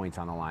lot of points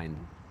on the line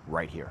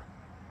right here.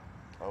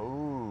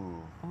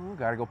 Oh,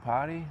 Gotta go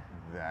potty?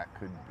 that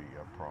could be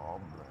a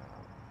problem.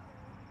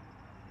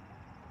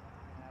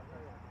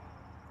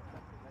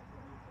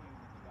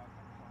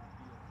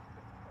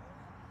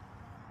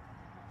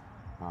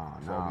 Oh,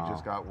 no. So we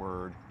just got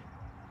word.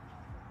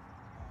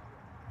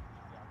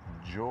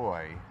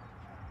 Joy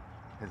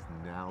has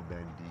now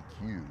been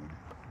DQ'd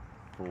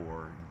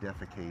for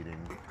defecating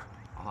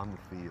on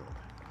the field.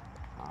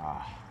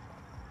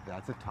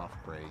 That's a tough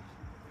break.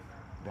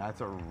 That's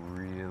a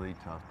really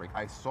tough break.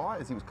 I saw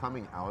as he was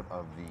coming out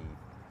of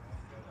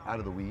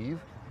the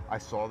weave, I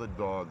saw the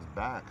dog's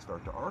back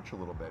start to arch a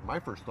little bit. My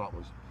first thought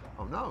was,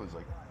 oh no, it's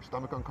like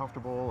stomach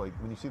uncomfortable. Like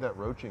when you see that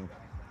roaching,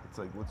 it's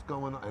like, what's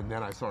going on? And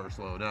then I saw her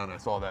slow down. I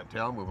saw that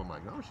tail move. I'm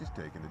like, oh, she's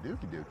taking the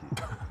dookie.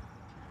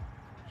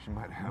 She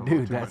might have.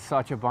 Dude, that's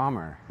such a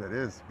bummer. That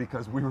is,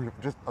 because we were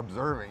just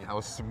observing how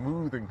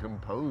smooth and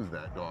composed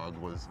that dog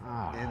was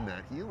in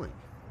that healing.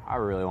 I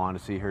really want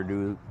to see her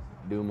do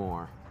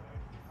more.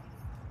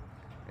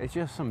 It's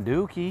just some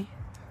dookie.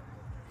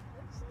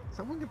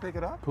 Someone can pick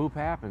it up. Poop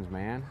happens,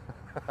 man.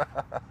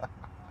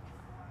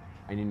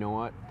 And you know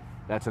what?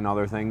 That's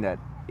another thing that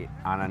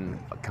on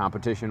a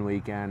competition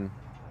weekend,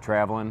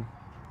 traveling,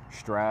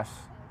 stress,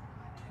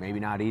 maybe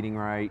not eating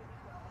right.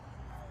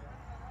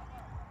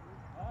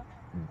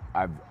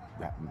 I've,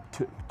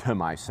 to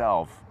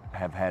myself,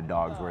 have had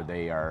dogs where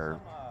they are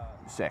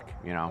sick,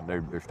 you know,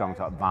 their stomach's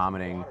up,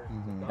 vomiting,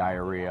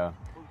 diarrhea,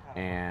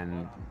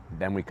 and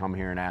then we come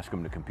here and ask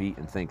them to compete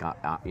and think,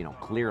 you know,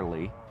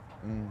 clearly.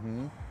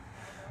 God,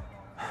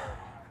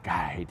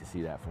 I hate to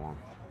see that for them.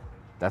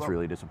 That's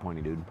really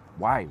disappointing, dude.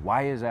 Why?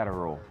 Why is that a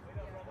rule?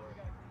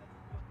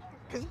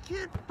 Because you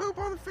can't poop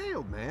on the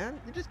field, man.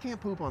 You just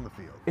can't poop on the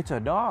field. It's a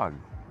dog.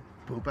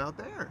 Poop out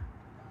there.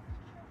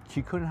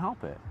 She couldn't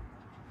help it.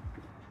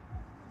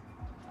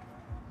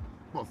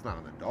 Well, it's not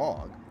on the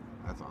dog.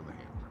 That's on the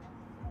handler.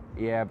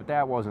 Yeah, but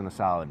that wasn't a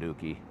solid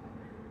dookie.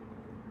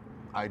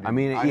 I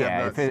mean,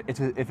 yeah.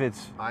 If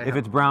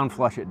it's brown,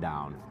 flush it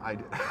down.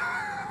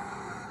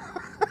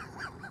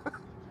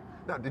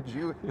 Now,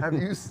 have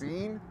you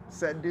seen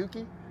said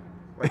dookie?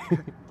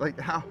 Like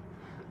how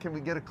can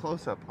we get a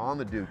close-up on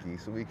the dookie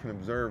so we can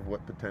observe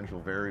what potential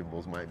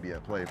variables might be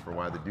at play for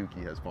why the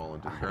dookie has fallen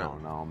to the ground? I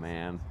don't know,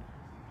 man.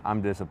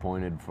 I'm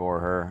disappointed for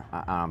her.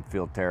 I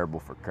feel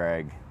terrible for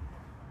Craig.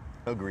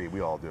 Agree, we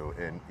all do.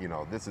 And, you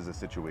know, this is a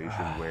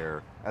situation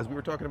where, as we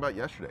were talking about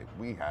yesterday,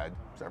 we had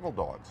several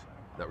dogs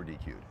that were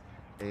DQ'd.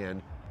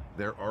 And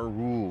there are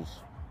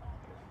rules.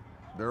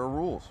 There are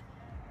rules.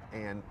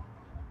 And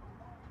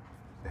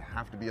they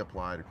have to be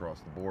applied across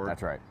the board.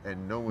 That's right.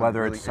 And no one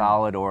whether really it's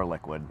solid or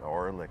liquid.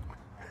 Or liquid.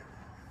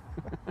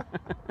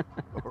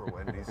 Or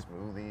Wendy's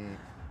smoothie.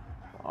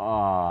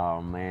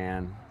 Oh,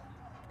 man.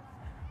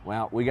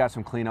 Well, we got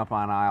some cleanup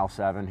on aisle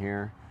 7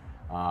 here.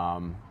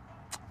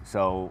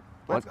 So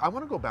I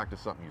want to go back to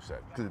something you said,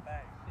 because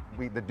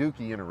the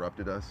Dookie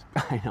interrupted us.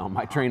 I know,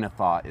 my train of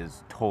thought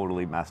is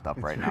totally messed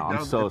up right now.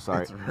 I'm so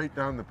sorry. It's right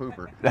down the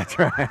pooper. That's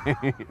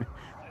right.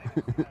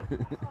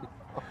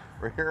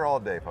 We're here all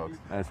day, folks.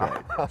 That's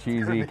right.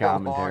 Cheesy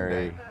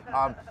commentary.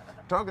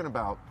 Talking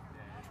about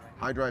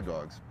high drive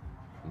dogs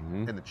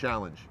and the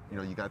challenge.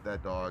 You got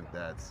that dog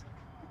that's,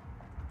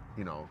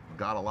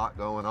 got a lot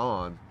going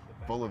on,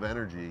 full of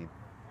energy.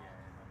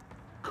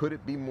 Could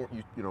it be more,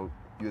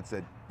 you had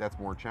said that's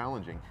more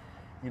challenging.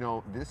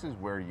 This is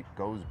where it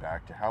goes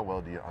back to how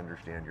well do you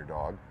understand your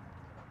dog?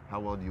 How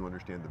well do you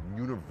understand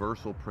the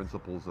universal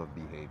principles of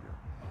behavior?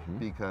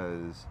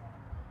 Because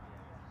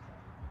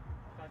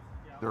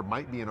there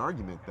might be an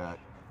argument that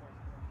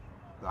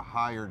the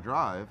higher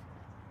drive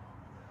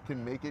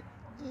can make it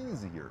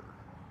easier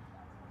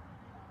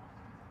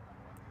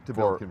to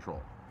build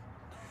control.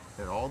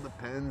 It all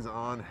depends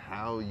on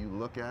how you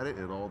look at it.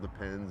 It all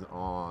depends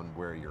on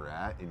where you're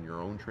at in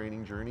your own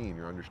training journey and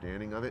your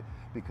understanding of it,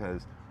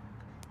 because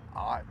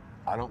I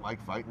don't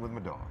like fighting with my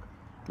dog.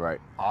 Right.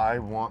 I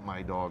want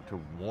my dog to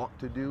want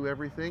to do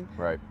everything.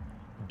 Right.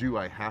 Do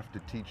I have to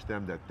teach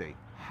them that they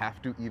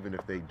have to, even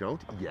if they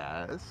don't?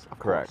 Yes, of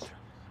Correct. course.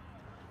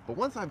 But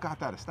once I've got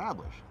that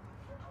established,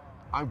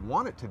 I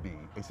want it to be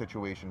a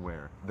situation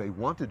where they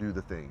want to do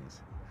the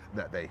things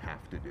that they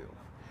have to do.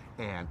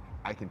 And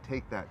I can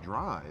take that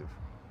drive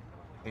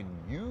and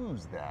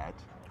use that.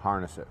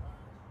 Harness it.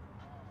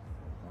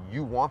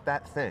 You want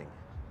that thing.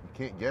 You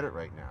can't get it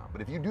right now.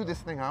 But if you do this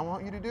thing I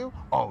want you to do,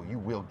 oh, you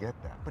will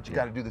get that. But you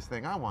got to do this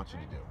thing I want you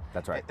to do.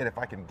 That's right. And if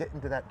I can get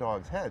into that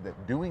dog's head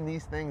that doing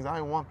these things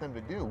I want them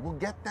to do will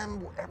get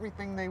them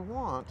everything they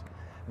want,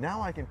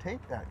 now I can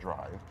take that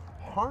drive,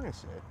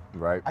 harness it.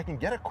 Right. I can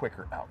get a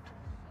quicker out.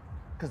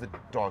 Because the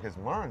dog has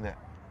learned that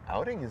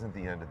outing isn't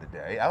the end of the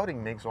day.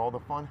 Outing makes all the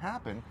fun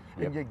happen.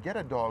 And you get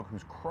a dog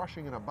who's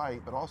crushing in a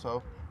bite, but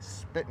also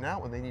spitting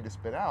out when they need to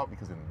spit out,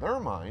 because in their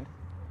mind,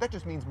 that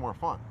just means more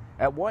fun.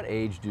 At what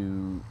age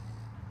do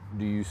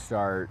you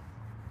start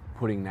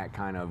putting that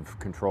kind of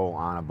control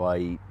on a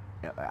bite?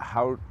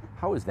 How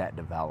is that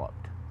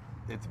developed?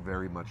 It's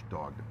very much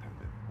dog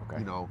dependent.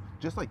 Okay.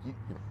 Just like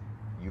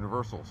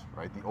universals,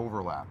 right? The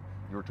overlap.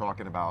 You were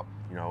talking about,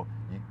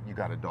 you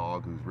got a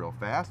dog who's real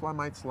fast. Well, I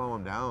might slow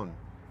him down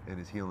in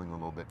his healing a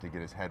little bit to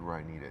get his head where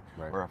I need it.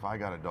 Right. Or if I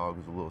got a dog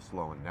who's a little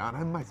slowing down,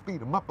 I might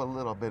speed him up a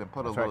little bit and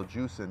put That's a little right.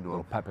 juice into him. A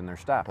little pep in their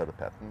step. Put a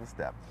pep in the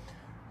step.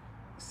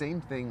 Same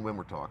thing when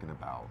we're talking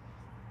about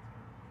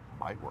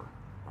bite work,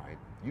 right?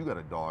 You got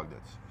a dog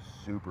that's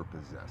super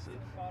possessive,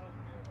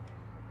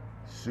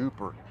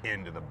 super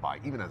into the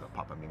bite, even as a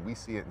pup. I mean, we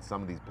see it in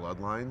some of these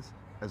bloodlines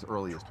as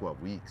early as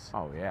 12 weeks.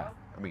 Oh, yeah.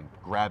 I mean,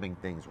 grabbing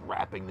things,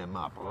 wrapping them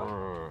up.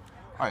 All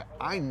right,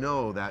 I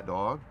know that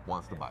dog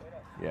wants to bite.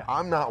 Yeah.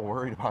 I'm not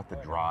worried about the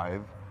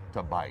drive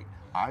to bite.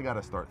 I got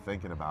to start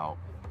thinking about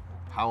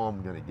how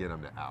I'm going to get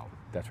him to out.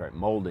 That's right,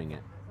 molding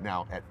it.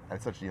 Now,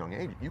 at such a young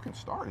age, you can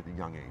start at a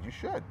young age, you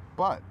should,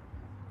 but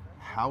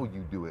how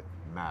you do it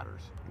matters.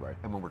 Right.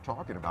 And when we're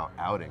talking about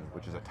outing,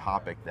 which is a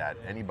topic that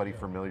anybody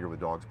familiar with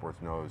dog sports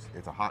knows,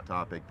 it's a hot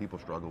topic, people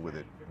struggle with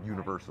it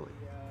universally.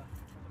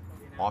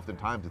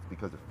 Oftentimes it's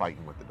because they're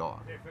fighting with the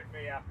dog.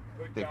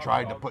 They've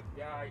tried to put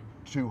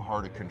too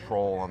hard a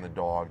control on the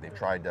dog, they've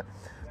tried to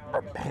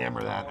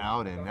hammer that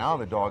out, and now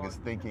the dog is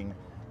thinking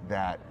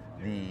that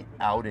the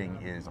outing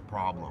is a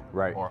problem.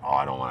 Right. Or, oh,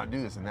 I don't want to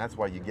do this, and that's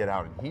why you get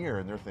out in here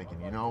and they're thinking,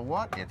 you know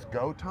what, it's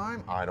go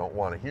time, I don't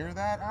want to hear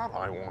that out,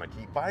 I want to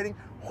keep biting,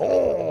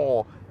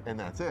 oh, and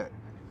that's it.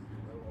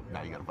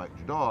 Now you got to fight with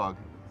your dog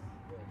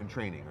in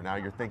training, or now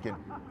you're thinking,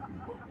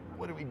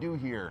 what do we do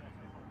here?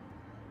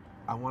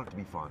 I want it to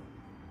be fun,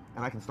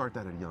 and I can start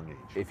that at a young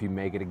age. If you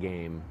make it a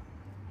game,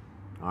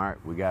 all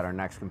right, we got our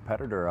next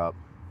competitor up,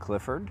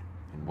 Clifford.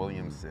 And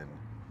Williamson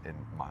and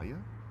Maya?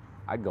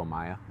 I'd go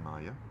Maya.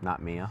 Maya.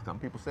 Not Mia. Some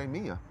people say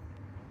Mia.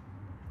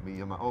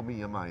 Mia,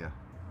 Maya.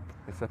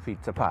 It's a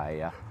pizza pie,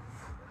 yeah.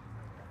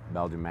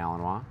 Belgian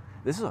Malinois.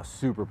 This is a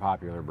super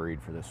popular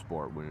breed for this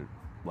sport. When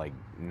like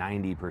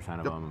 90%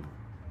 of them.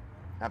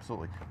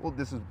 Absolutely. Well,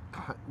 this is,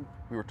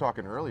 we were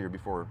talking earlier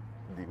before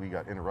we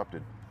got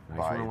interrupted Nice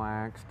by and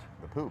relaxed.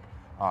 the poop.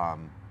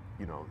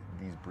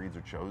 These breeds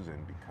are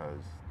chosen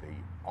because they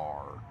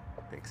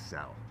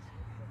excel.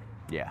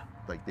 Yeah.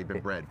 Like they've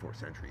been bred for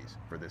centuries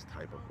for this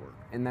type of work.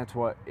 And that's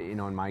what, in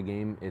my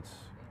game, it's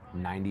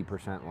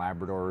 90%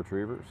 Labrador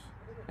Retrievers.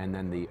 And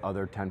then the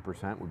other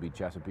 10% would be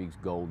Chesapeake's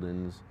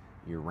Goldens,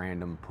 your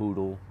random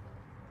Poodle.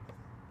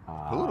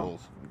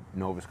 Poodles?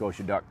 Nova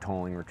Scotia Duck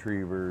Tolling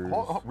Retrievers.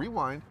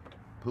 Rewind.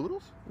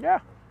 Poodles? Yeah.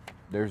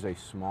 There's a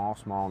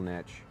small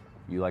niche.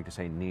 You like to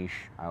say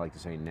niche, I like to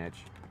say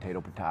niche,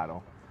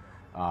 potato,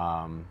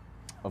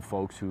 of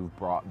folks who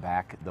brought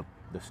back the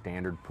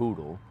standard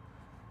poodle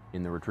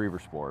in the retriever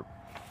sport.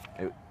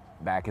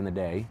 Back in the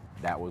day,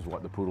 that was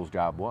what the poodle's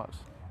job was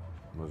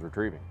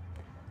retrieving.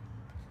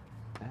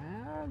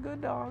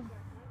 Good dog.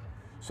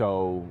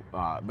 So,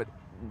 but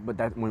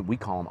that, when we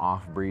call them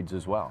off breeds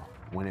as well.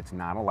 When it's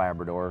not a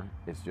Labrador,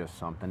 it's just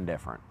something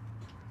different.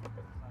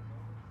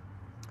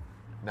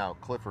 Now,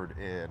 Clifford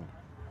and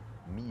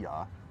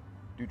Mia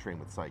do train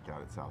with Psych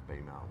out at South Bay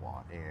Mountain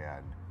Law,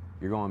 and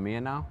You're going Mia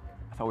now?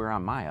 I thought we were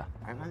on Maya.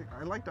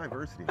 I like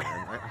diversity,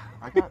 man.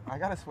 I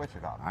got to switch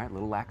it up. All right,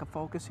 little lack of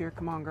focus here.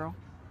 Come on, girl.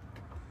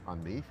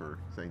 On me for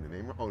saying the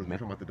name wrong? Oh, you're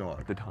talking about the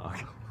dog. The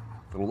dog.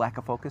 Little lack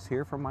of focus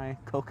here from my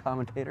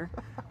co-commentator,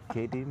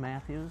 KD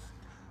Matthews.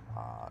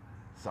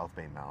 South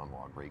Bay Mountain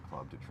Law, great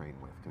club to train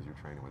with because you're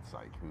training with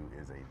Psych,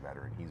 who is a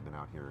veteran. He's been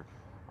out here.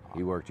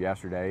 He worked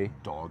yesterday.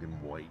 Dog in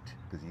white,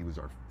 because he was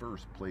our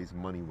first place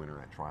money winner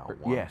at Trial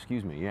 1. Yeah,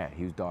 excuse me. Yeah,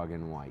 he was dog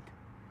in white.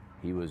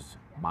 He was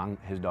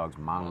his dog's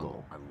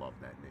Mongol. I love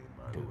that name,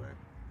 by the way.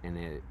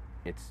 And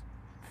it's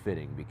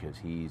fitting because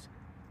he's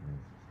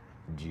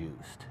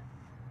juiced.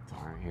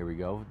 All right, here we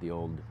go. The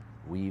old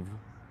weave.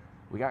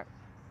 We got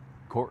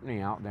Courtney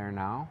out there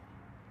now.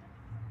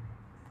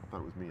 I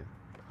thought it was Mia.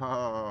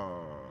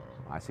 Oh.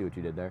 I see what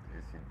you did there.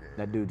 Yes, you did.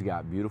 That dude's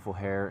got beautiful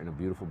hair and a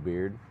beautiful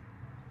beard.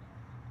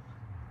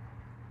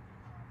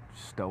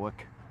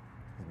 Stoic.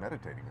 He's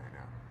meditating right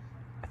now.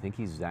 I think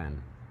he's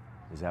Zen.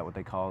 Is that what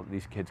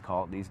these kids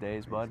call it these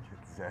days, bud?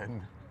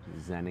 Zen.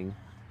 Zenning.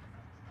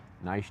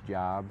 Nice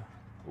job.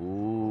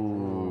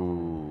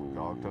 Ooh.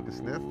 Dog took a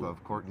sniff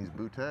of Courtney's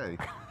bootay.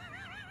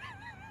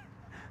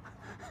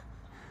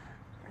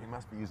 He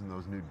must be using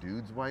those new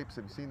dudes wipes.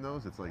 Have you seen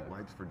those? It's like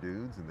wipes for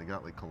dudes, and they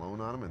got like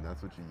cologne on them, and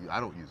that's what you use. I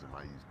don't use them.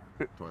 I use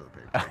toilet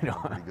paper.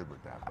 I'm pretty good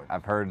with that. But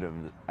I've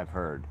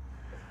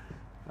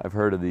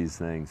heard of these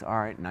things. All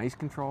right, nice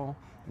control.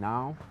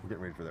 Now we're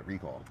getting ready for that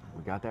recall.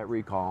 We got that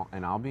recall,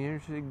 and I'll be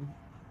interested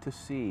to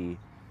see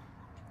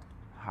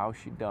how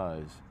she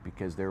does,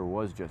 because there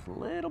was just a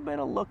little bit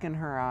of look in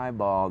her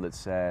eyeball that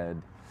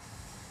said,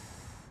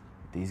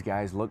 these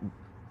guys look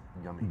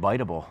yummy,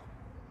 biteable.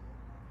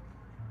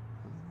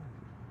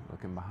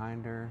 Looking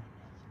behind her,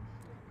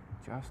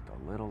 just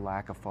a little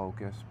lack of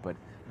focus, but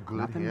good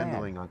nothing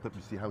handling bad. on clip.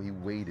 You see how he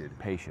waited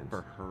Patience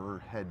for her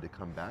head to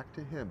come back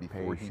to him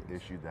before he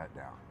issued that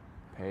down.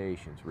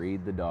 Patience.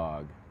 Read the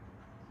dog.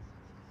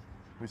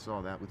 We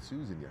saw that with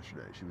Susan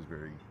yesterday. She was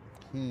very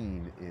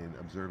keen in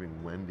observing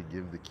when to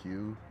give the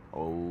cue.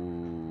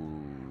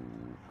 Oh,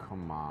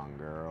 come on,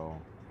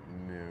 girl.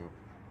 No.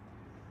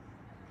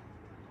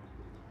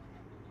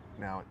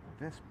 Now, at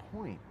this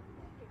point,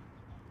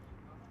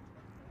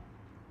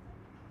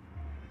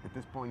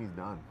 he's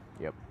done.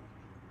 Yep.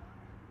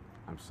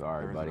 I'm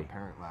sorry, There's buddy. an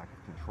apparent lack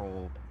of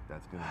control.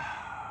 That's gonna.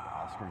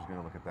 Oscar's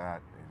gonna look at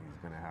that, and he's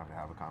gonna have to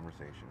have a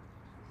conversation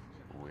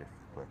with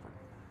Clifford.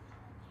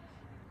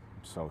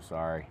 I'm so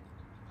sorry.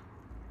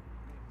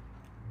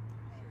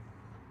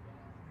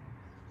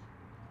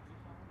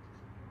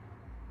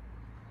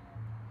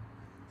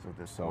 So at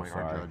this So point,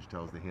 sorry. our judge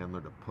tells the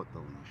handler to put the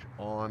leash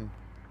on.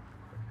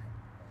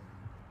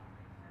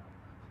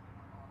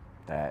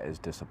 That is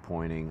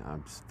disappointing. I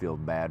feel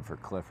bad for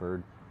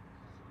Clifford.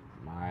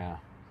 Maya,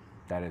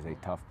 that is a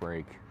tough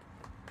break.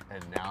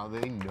 And now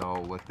they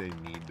know what they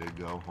need to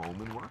go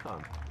home and work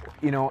on.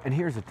 You know, and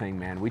here's the thing,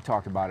 man. We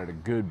talked about it a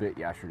good bit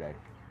yesterday.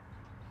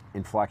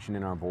 Inflection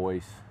in our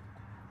voice.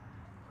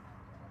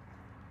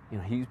 You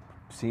know, he's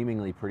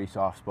seemingly pretty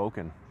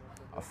soft-spoken.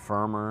 A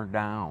firmer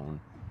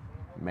down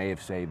may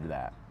have saved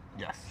that.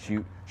 Yes.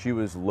 She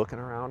was looking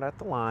around at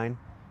the line.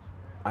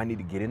 I need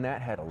to get in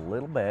that head a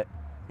little bit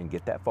and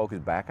get that focus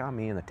back on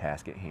me and the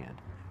task at hand.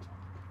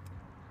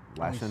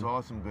 Lesson. We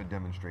saw some good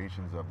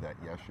demonstrations of that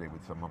yesterday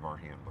with some of our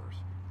handlers.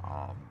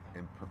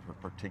 In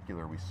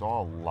particular, we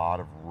saw a lot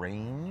of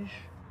range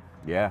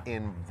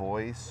in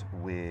voice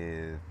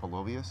with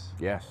Polovius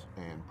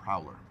and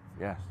Prowler.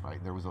 Yes.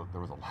 Right. There was a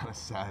lot of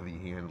savvy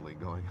handling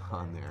going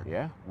on there.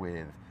 Yeah.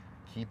 With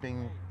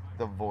keeping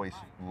the voice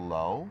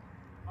low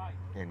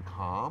and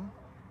calm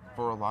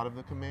for a lot of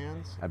the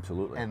commands.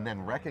 Absolutely. And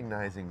then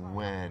recognizing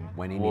when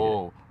he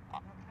needed it.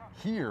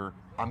 Here,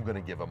 I'm going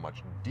to give a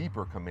much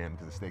deeper command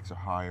because the stakes are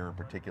higher, in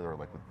particular,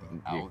 like with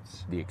the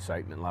outs. The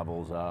excitement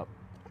level's up,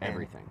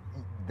 everything.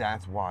 And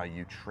that's why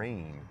you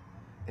train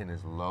in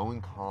as low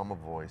and calm a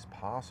voice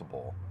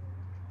possible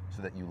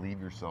so that you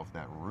leave yourself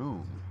that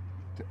room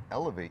to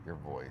elevate your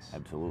voice.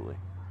 Absolutely.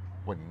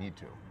 When you need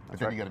to. But That's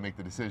then right. you got to make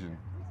the decision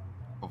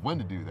of when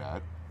to do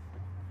that,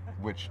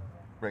 which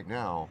right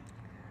now,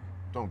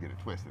 don't get it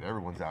twisted.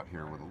 Everyone's out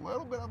here with a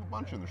little bit of a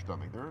bunch in their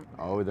stomach. They're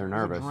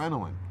nervous.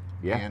 Adrenaline.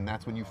 Yeah. And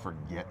that's when you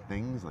forget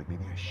things like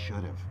maybe I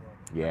should have.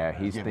 Yeah,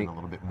 he's given a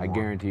little bit more. I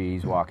guarantee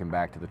he's walking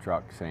back to the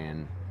truck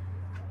saying,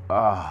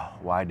 "Oh,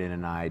 why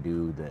didn't I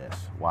do this?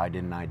 Why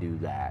didn't I do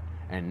that?"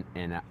 And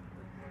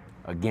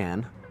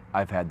again,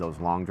 I've had those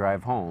long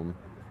drive home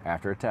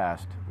after a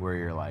test where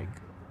you're like,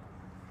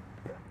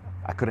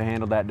 I could have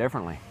handled that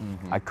differently.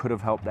 I could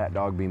have helped that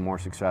dog be more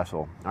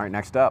successful. All right,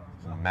 next up.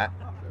 Matt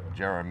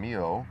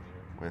Jaramillo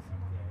with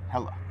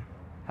Hella.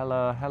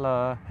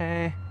 Hella,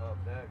 hey.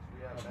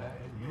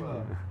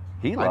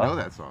 Hela. I know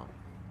that song.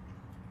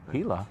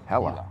 Hela.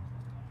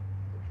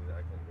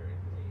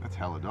 That's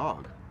Hella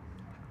dog.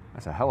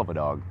 That's a hell of a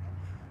dog.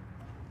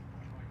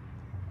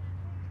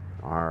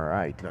 All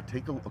right. Now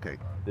take a look. Okay,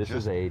 This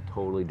is a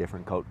totally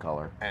different coat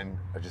color. And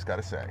I just got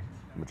to say,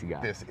 What you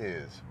got? this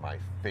is my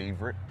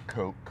favorite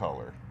coat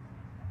color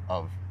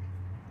of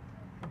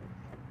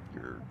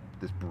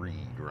this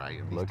breed, right?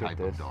 And these Look type at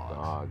this of dogs.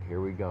 dog.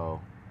 Here we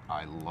go.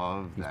 I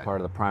love He's that.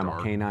 part of the Primal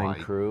dark K9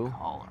 white crew.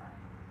 color.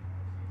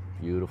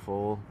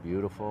 Beautiful,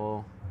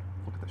 beautiful.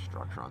 Look at the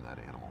structure on that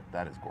animal.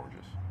 That is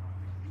gorgeous.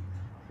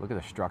 Look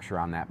at the structure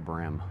on that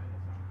brim.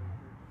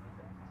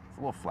 It's a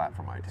little flat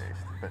for my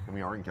taste, but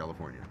we are in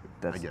California.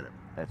 I get it.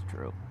 That's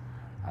true.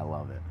 I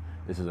love it.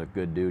 This is a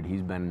good dude.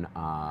 He's been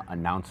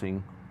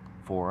announcing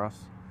for us.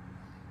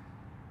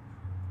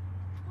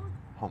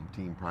 Home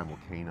team Primal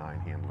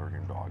K9 handler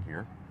and dog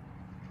here.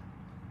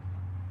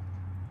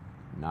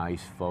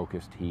 Nice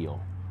focused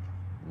heel.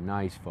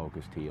 Nice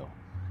focused heel.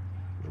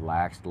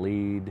 Relaxed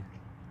lead.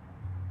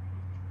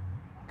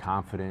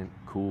 Confident,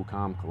 cool,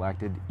 calm,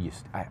 collected.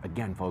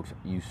 Again, folks,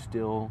 you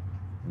still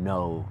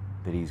know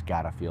that he's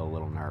got to feel a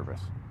little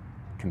nervous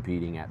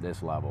competing at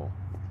this level,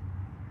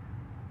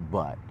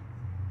 but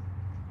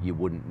you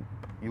wouldn't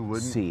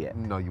see it.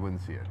 No, you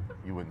wouldn't see it.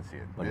 You wouldn't see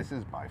it. But this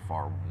is by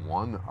far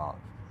one of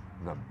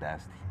the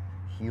best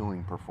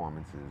healing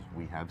performances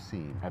we have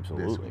seen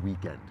this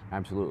weekend.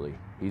 Absolutely.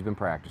 He's been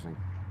practicing.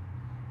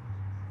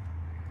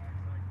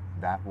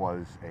 That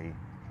was a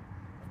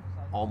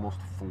almost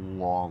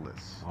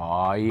flawless.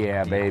 Oh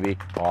yeah, baby.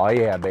 Oh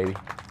yeah, baby.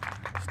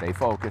 Stay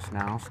focused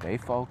now. Stay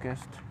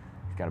focused.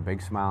 He's got a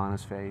big smile on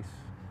his face.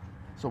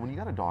 So when you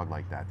got a dog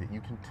like that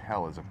you can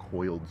tell is a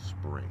coiled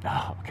spring.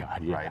 Oh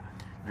God, yeah. Right?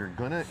 You're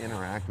gonna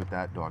interact with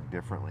that dog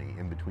differently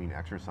in between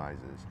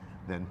exercises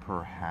than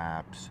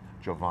perhaps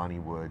Giovanni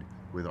would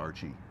with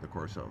Archie, the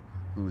Corso,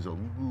 who's a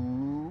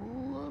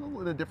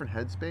little in a different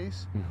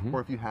headspace. Or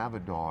if you have a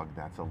dog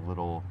that's a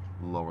little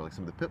lower, like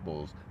some of the pit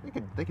bulls, they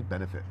could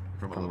benefit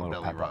from a little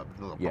belly rub,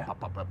 a little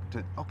pop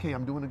to, okay,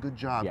 I'm doing a good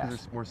job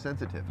because they're more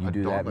sensitive. You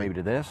do that maybe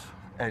to this,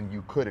 and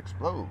you could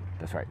explode.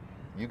 That's right.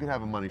 You could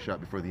have a money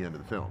shot before the end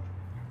of the film.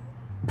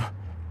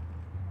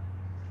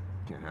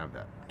 Can't have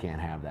that.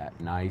 Can't have that.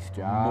 Nice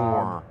job.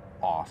 More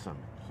awesome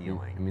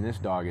healing. I mean, this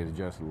dog is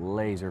just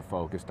laser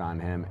focused on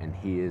him, and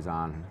he is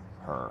on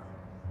her.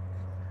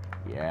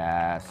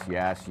 Yes,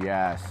 yes,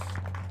 yes.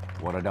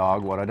 What a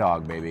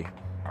dog, baby.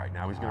 All right,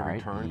 now he's going to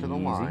return to the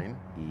line.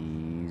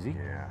 Easy.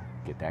 Yeah.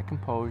 Get that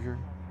composure.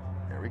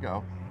 There we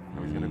go.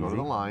 Now he's going to go to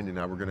the line, and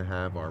now we're going to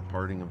have our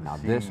parting of the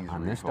seas. Now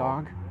this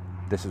dog,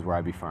 this is where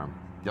I'd be firm.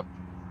 Yep.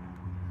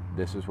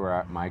 This is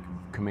where my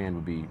command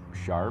would be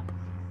sharp.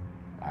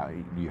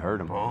 You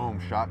heard him. Boom,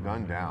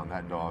 shotgun down.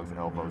 That dog's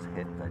elbows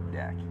hit the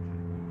deck.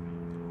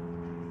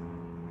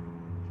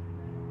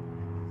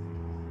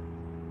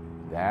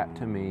 That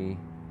to me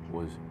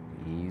was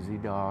easy,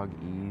 dog,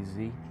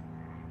 easy.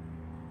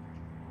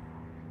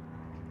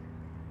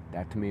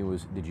 That to me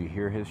was, did you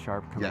hear his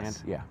sharp command?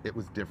 Yes. Yeah. It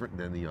was different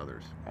than the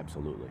others.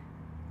 Absolutely.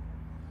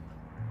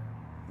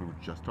 We were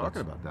just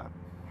talking about that.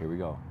 Here we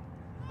go.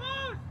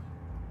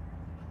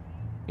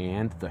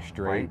 And the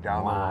straight right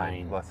down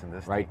line. The line. Listen,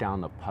 this right thing.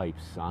 down the pipe,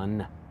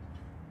 son.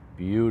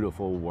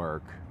 Beautiful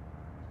work.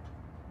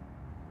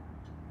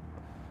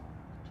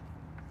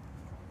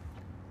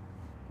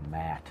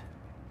 Matt.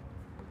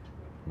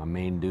 My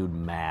main dude,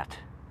 Matt.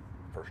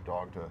 First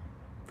dog to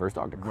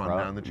run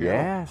down the channel.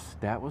 Yes,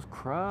 that was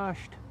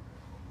crushed.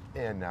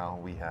 And now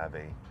we have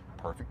a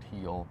perfect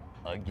heel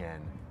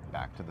again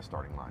back to the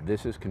starting line.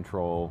 This is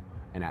control,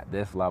 and at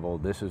this level,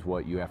 this is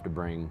what you have to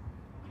bring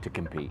to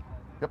compete.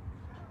 Yep.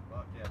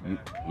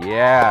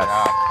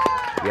 Yes.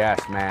 Yes,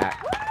 Matt.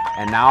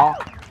 And now,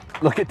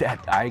 look at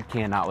that. I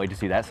cannot wait to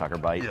see that sucker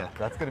bite. Yeah,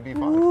 that's going to be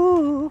fun.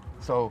 Ooh.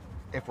 So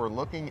if we're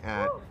looking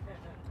at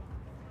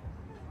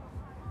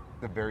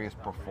the various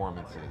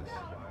performances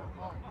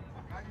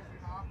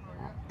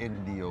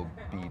in the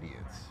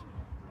obedience,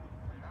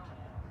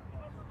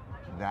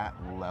 that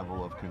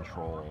level of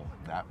control,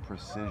 that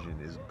precision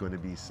is going to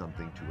be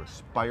something to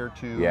aspire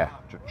to,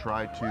 to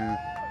try to.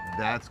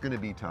 That's going to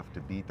be tough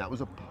to beat. That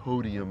was a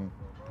podium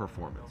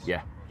performance.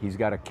 Yeah, he's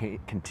got to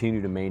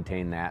continue to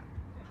maintain that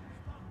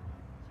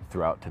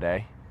throughout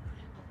today.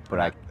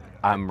 But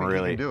I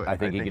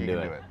think he can do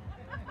it.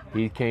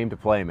 He came to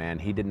play, man.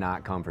 He did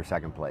not come for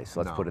second place.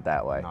 Let's put it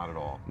that way. Not at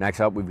all. Next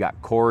up, we've got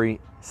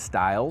Corey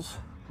Styles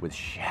with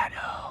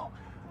Shadow.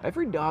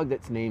 Every dog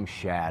that's named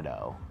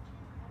Shadow,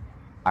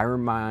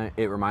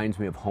 it reminds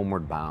me of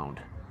Homeward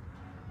Bound.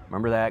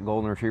 Remember that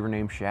golden retriever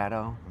named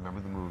Shadow? Remember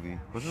the movie?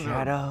 Wasn't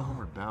Shadow. There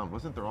Homeward Bound?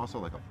 Wasn't there also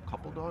like a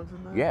couple dogs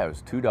in there? Yeah, it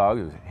was two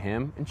dogs. It was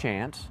him and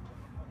Chance,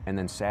 and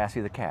then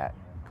Sassy the cat.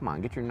 Come on,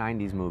 get your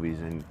 90s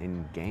movies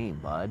in game,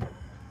 bud.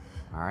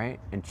 All right?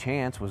 And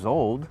Chance was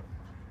old,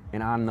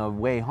 and on the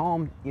way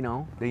home, you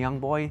know, the young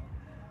boy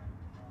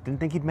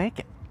didn't think he'd make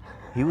it.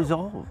 He was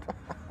old.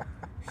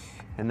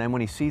 And then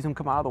when he sees him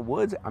come out of the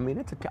woods, I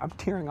mean, I'm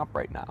tearing up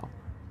right now.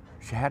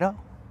 Shadow?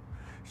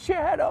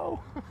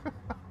 Shadow!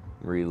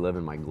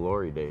 Reliving my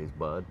glory days,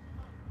 bud.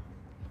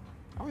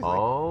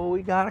 Oh,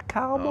 we got a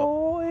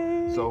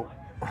cowboy. So,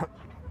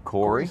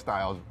 Corey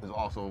Styles is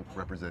also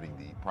representing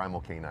the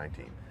Primal K9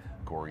 team.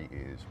 Corey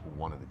is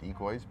one of the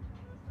decoys,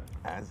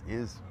 as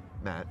is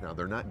Matt, now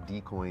they're not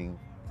decoying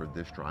for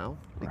this trial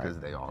because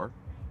they are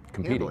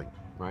competing, handling.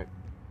 right?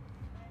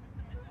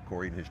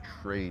 Corey in his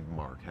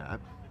trademark hat.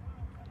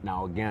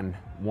 Now again,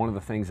 one of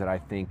the things that I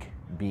think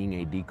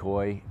being a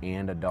decoy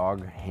and a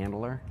dog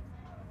handler,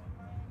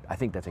 I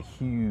think that's a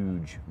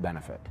huge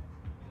benefit,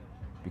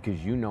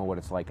 because you know what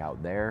it's like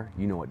out there,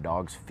 you know what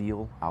dogs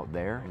feel out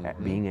there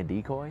at being a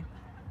decoy,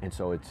 and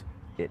so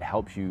it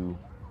helps you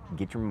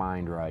get your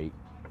mind right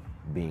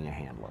being a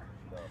handler.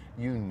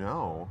 You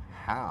know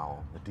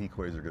how the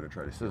decoys are going to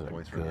try to steal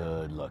points from you.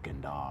 Good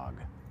looking dog.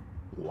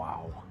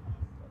 Wow.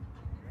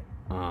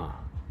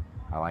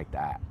 I like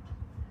that.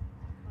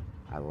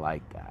 I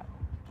like that.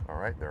 All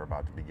right, they're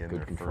about to begin Good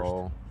their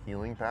control. first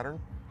healing pattern.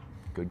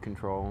 Good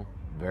control,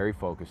 very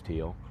focused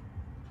heel.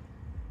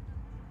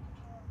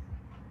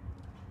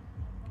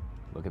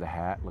 Look at the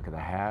hat, look at the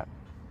hat.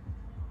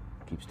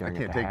 Keep staring at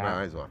the hat. I can't take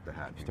my eyes off the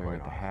hat. Keep staring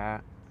at the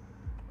hat.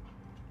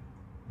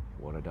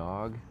 What a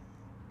dog.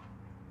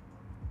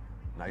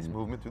 Nice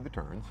movement through the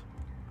turns.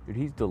 Dude,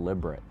 he's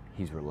deliberate.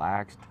 He's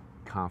relaxed,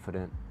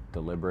 confident,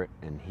 deliberate,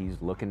 and he's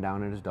looking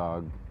down at his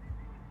dog.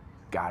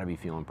 Gotta be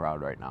feeling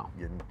proud right now.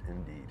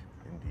 Indeed,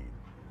 indeed.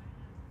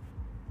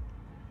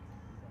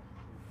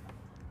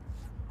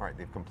 All right,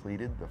 they've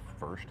completed the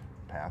first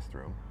pass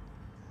through.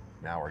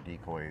 Now our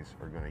decoys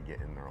are going to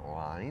get in their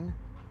line,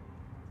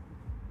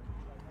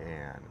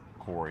 and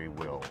Corey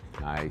will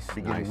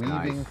begin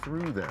weaving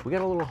through them. We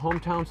got a little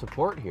hometown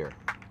support here.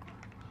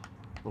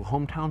 A little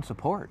hometown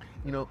support.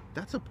 You know,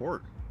 that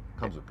support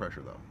comes with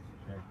pressure, though.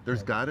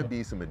 There's got to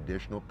be some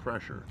additional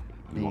pressure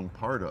being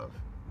part of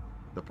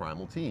the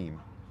Primal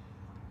team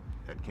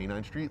at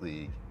K9 Street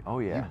League. Oh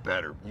yeah.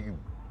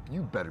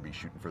 You better be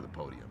shooting for the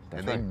podium.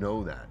 That's and right. They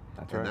know that.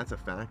 That's and right. that's a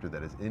factor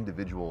that as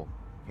individual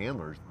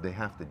handlers, they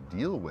have to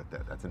deal with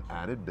that. That's an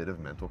added bit of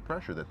mental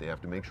pressure that they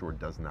have to make sure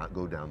does not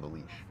go down the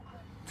leash.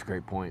 It's a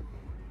great point.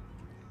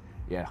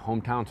 Yeah,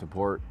 hometown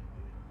support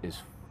is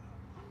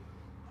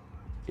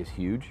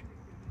huge,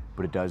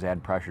 but it does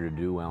add pressure to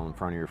do well in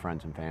front of your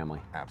friends and family.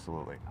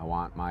 Absolutely. I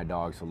want my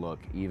dogs to look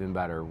even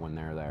better when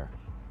they're there.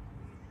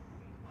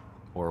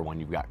 Or when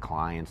you've got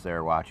clients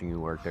there watching you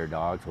work their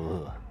dogs,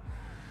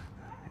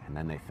 and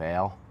then they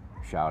fail.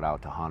 Shout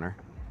out to Hunter.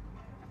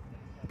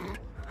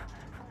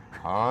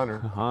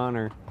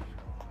 Hunter.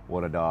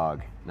 What a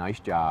dog. Nice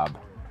job.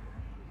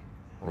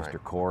 All Mr.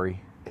 right.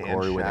 Corey. And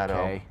Corey with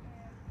Shadow.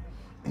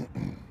 a K.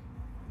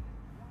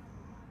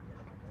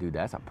 Dude,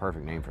 that's a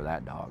perfect name for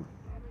that dog.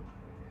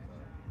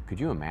 Could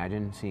you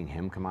imagine seeing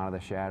him come out of the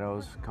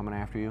shadows coming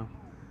after you?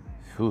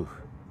 Whew.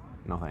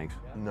 No thanks.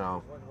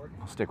 No.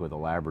 I'll stick with a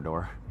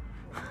Labrador.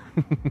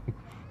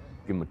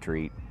 Give him a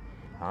treat.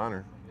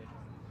 Hunter.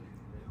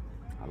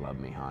 I love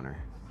me, Hunter.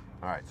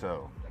 All right,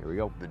 so Here we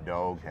go. the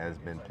dog has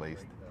been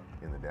placed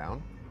in the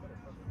down.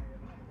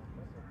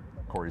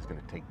 Corey's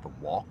going to take the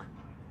walk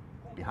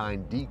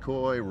behind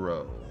decoy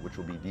row, which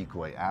will be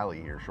decoy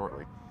alley here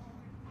shortly.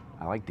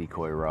 I like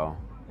decoy row.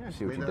 Yeah,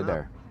 See what clean you that did up.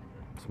 there.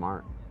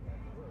 Smart.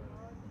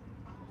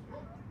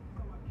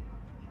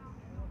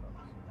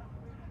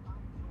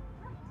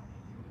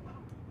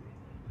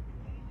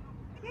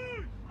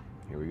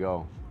 Here we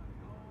go.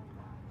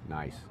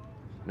 Nice.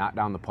 Not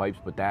down the pipes,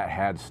 but that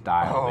had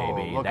style, Oh,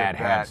 baby. look That at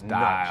had that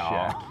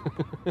style.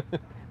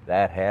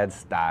 That had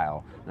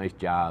style. Nice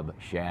job,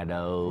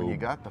 Shadow. When you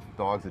got the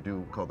dogs that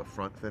do called the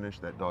front finish,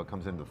 that dog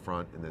comes into the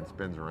front and then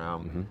spins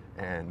around,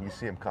 and you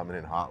see him coming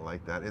in hot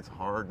like that. It's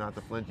hard not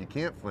to flinch. You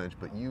can't flinch,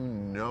 but you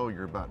know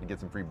you're about to get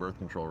some free birth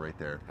control right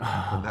there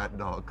when that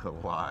dog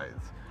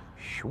collides.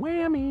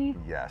 Schwammy.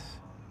 Yes.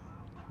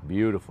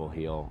 Beautiful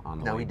heel on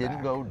the Now way he didn't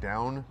back. go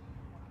down.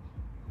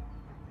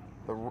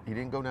 He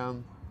didn't go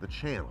down the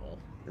channel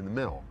in the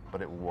middle,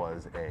 but it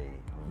was a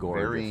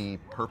Gorgeous. very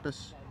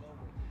purposeful.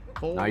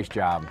 Nice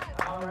job.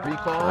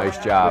 Recall.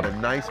 Nice job. With a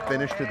nice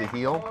finish to the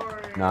heel.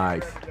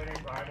 Nice.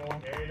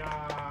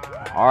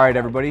 All right,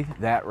 everybody.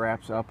 That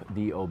wraps up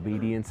the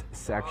obedience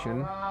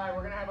section. All right, we're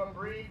going to have a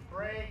brief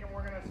break and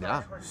we're going to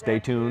Yeah. start Stay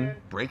tuned.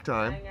 Break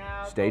time. Hang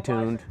out, Stay go buy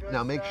some tuned. good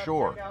Now make stuff,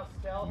 sure, check out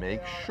Stealth. make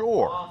They are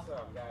sure awesome,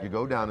 guys. you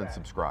go down and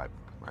subscribe.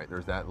 Right,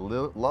 there's that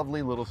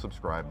lovely little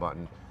subscribe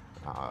button.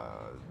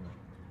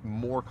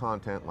 More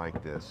content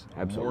like this,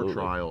 Absolutely. more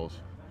trials,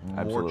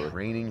 Absolutely. more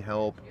training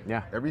help.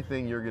 Yeah.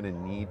 Everything you're going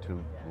to need to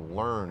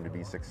learn to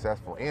be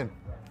successful and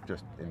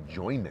just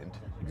enjoyment.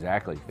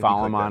 Exactly. you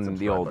Follow click him that on the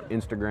subscribe old button.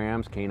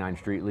 Instagrams, K9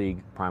 Street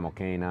League, Primal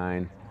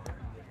K9,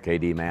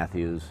 KD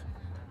Matthews,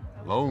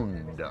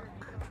 Lone Duck.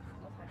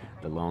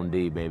 the Lone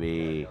D,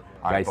 baby.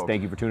 All right, Guys, folks.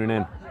 thank you for tuning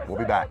in. We'll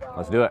be back.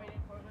 Let's do it.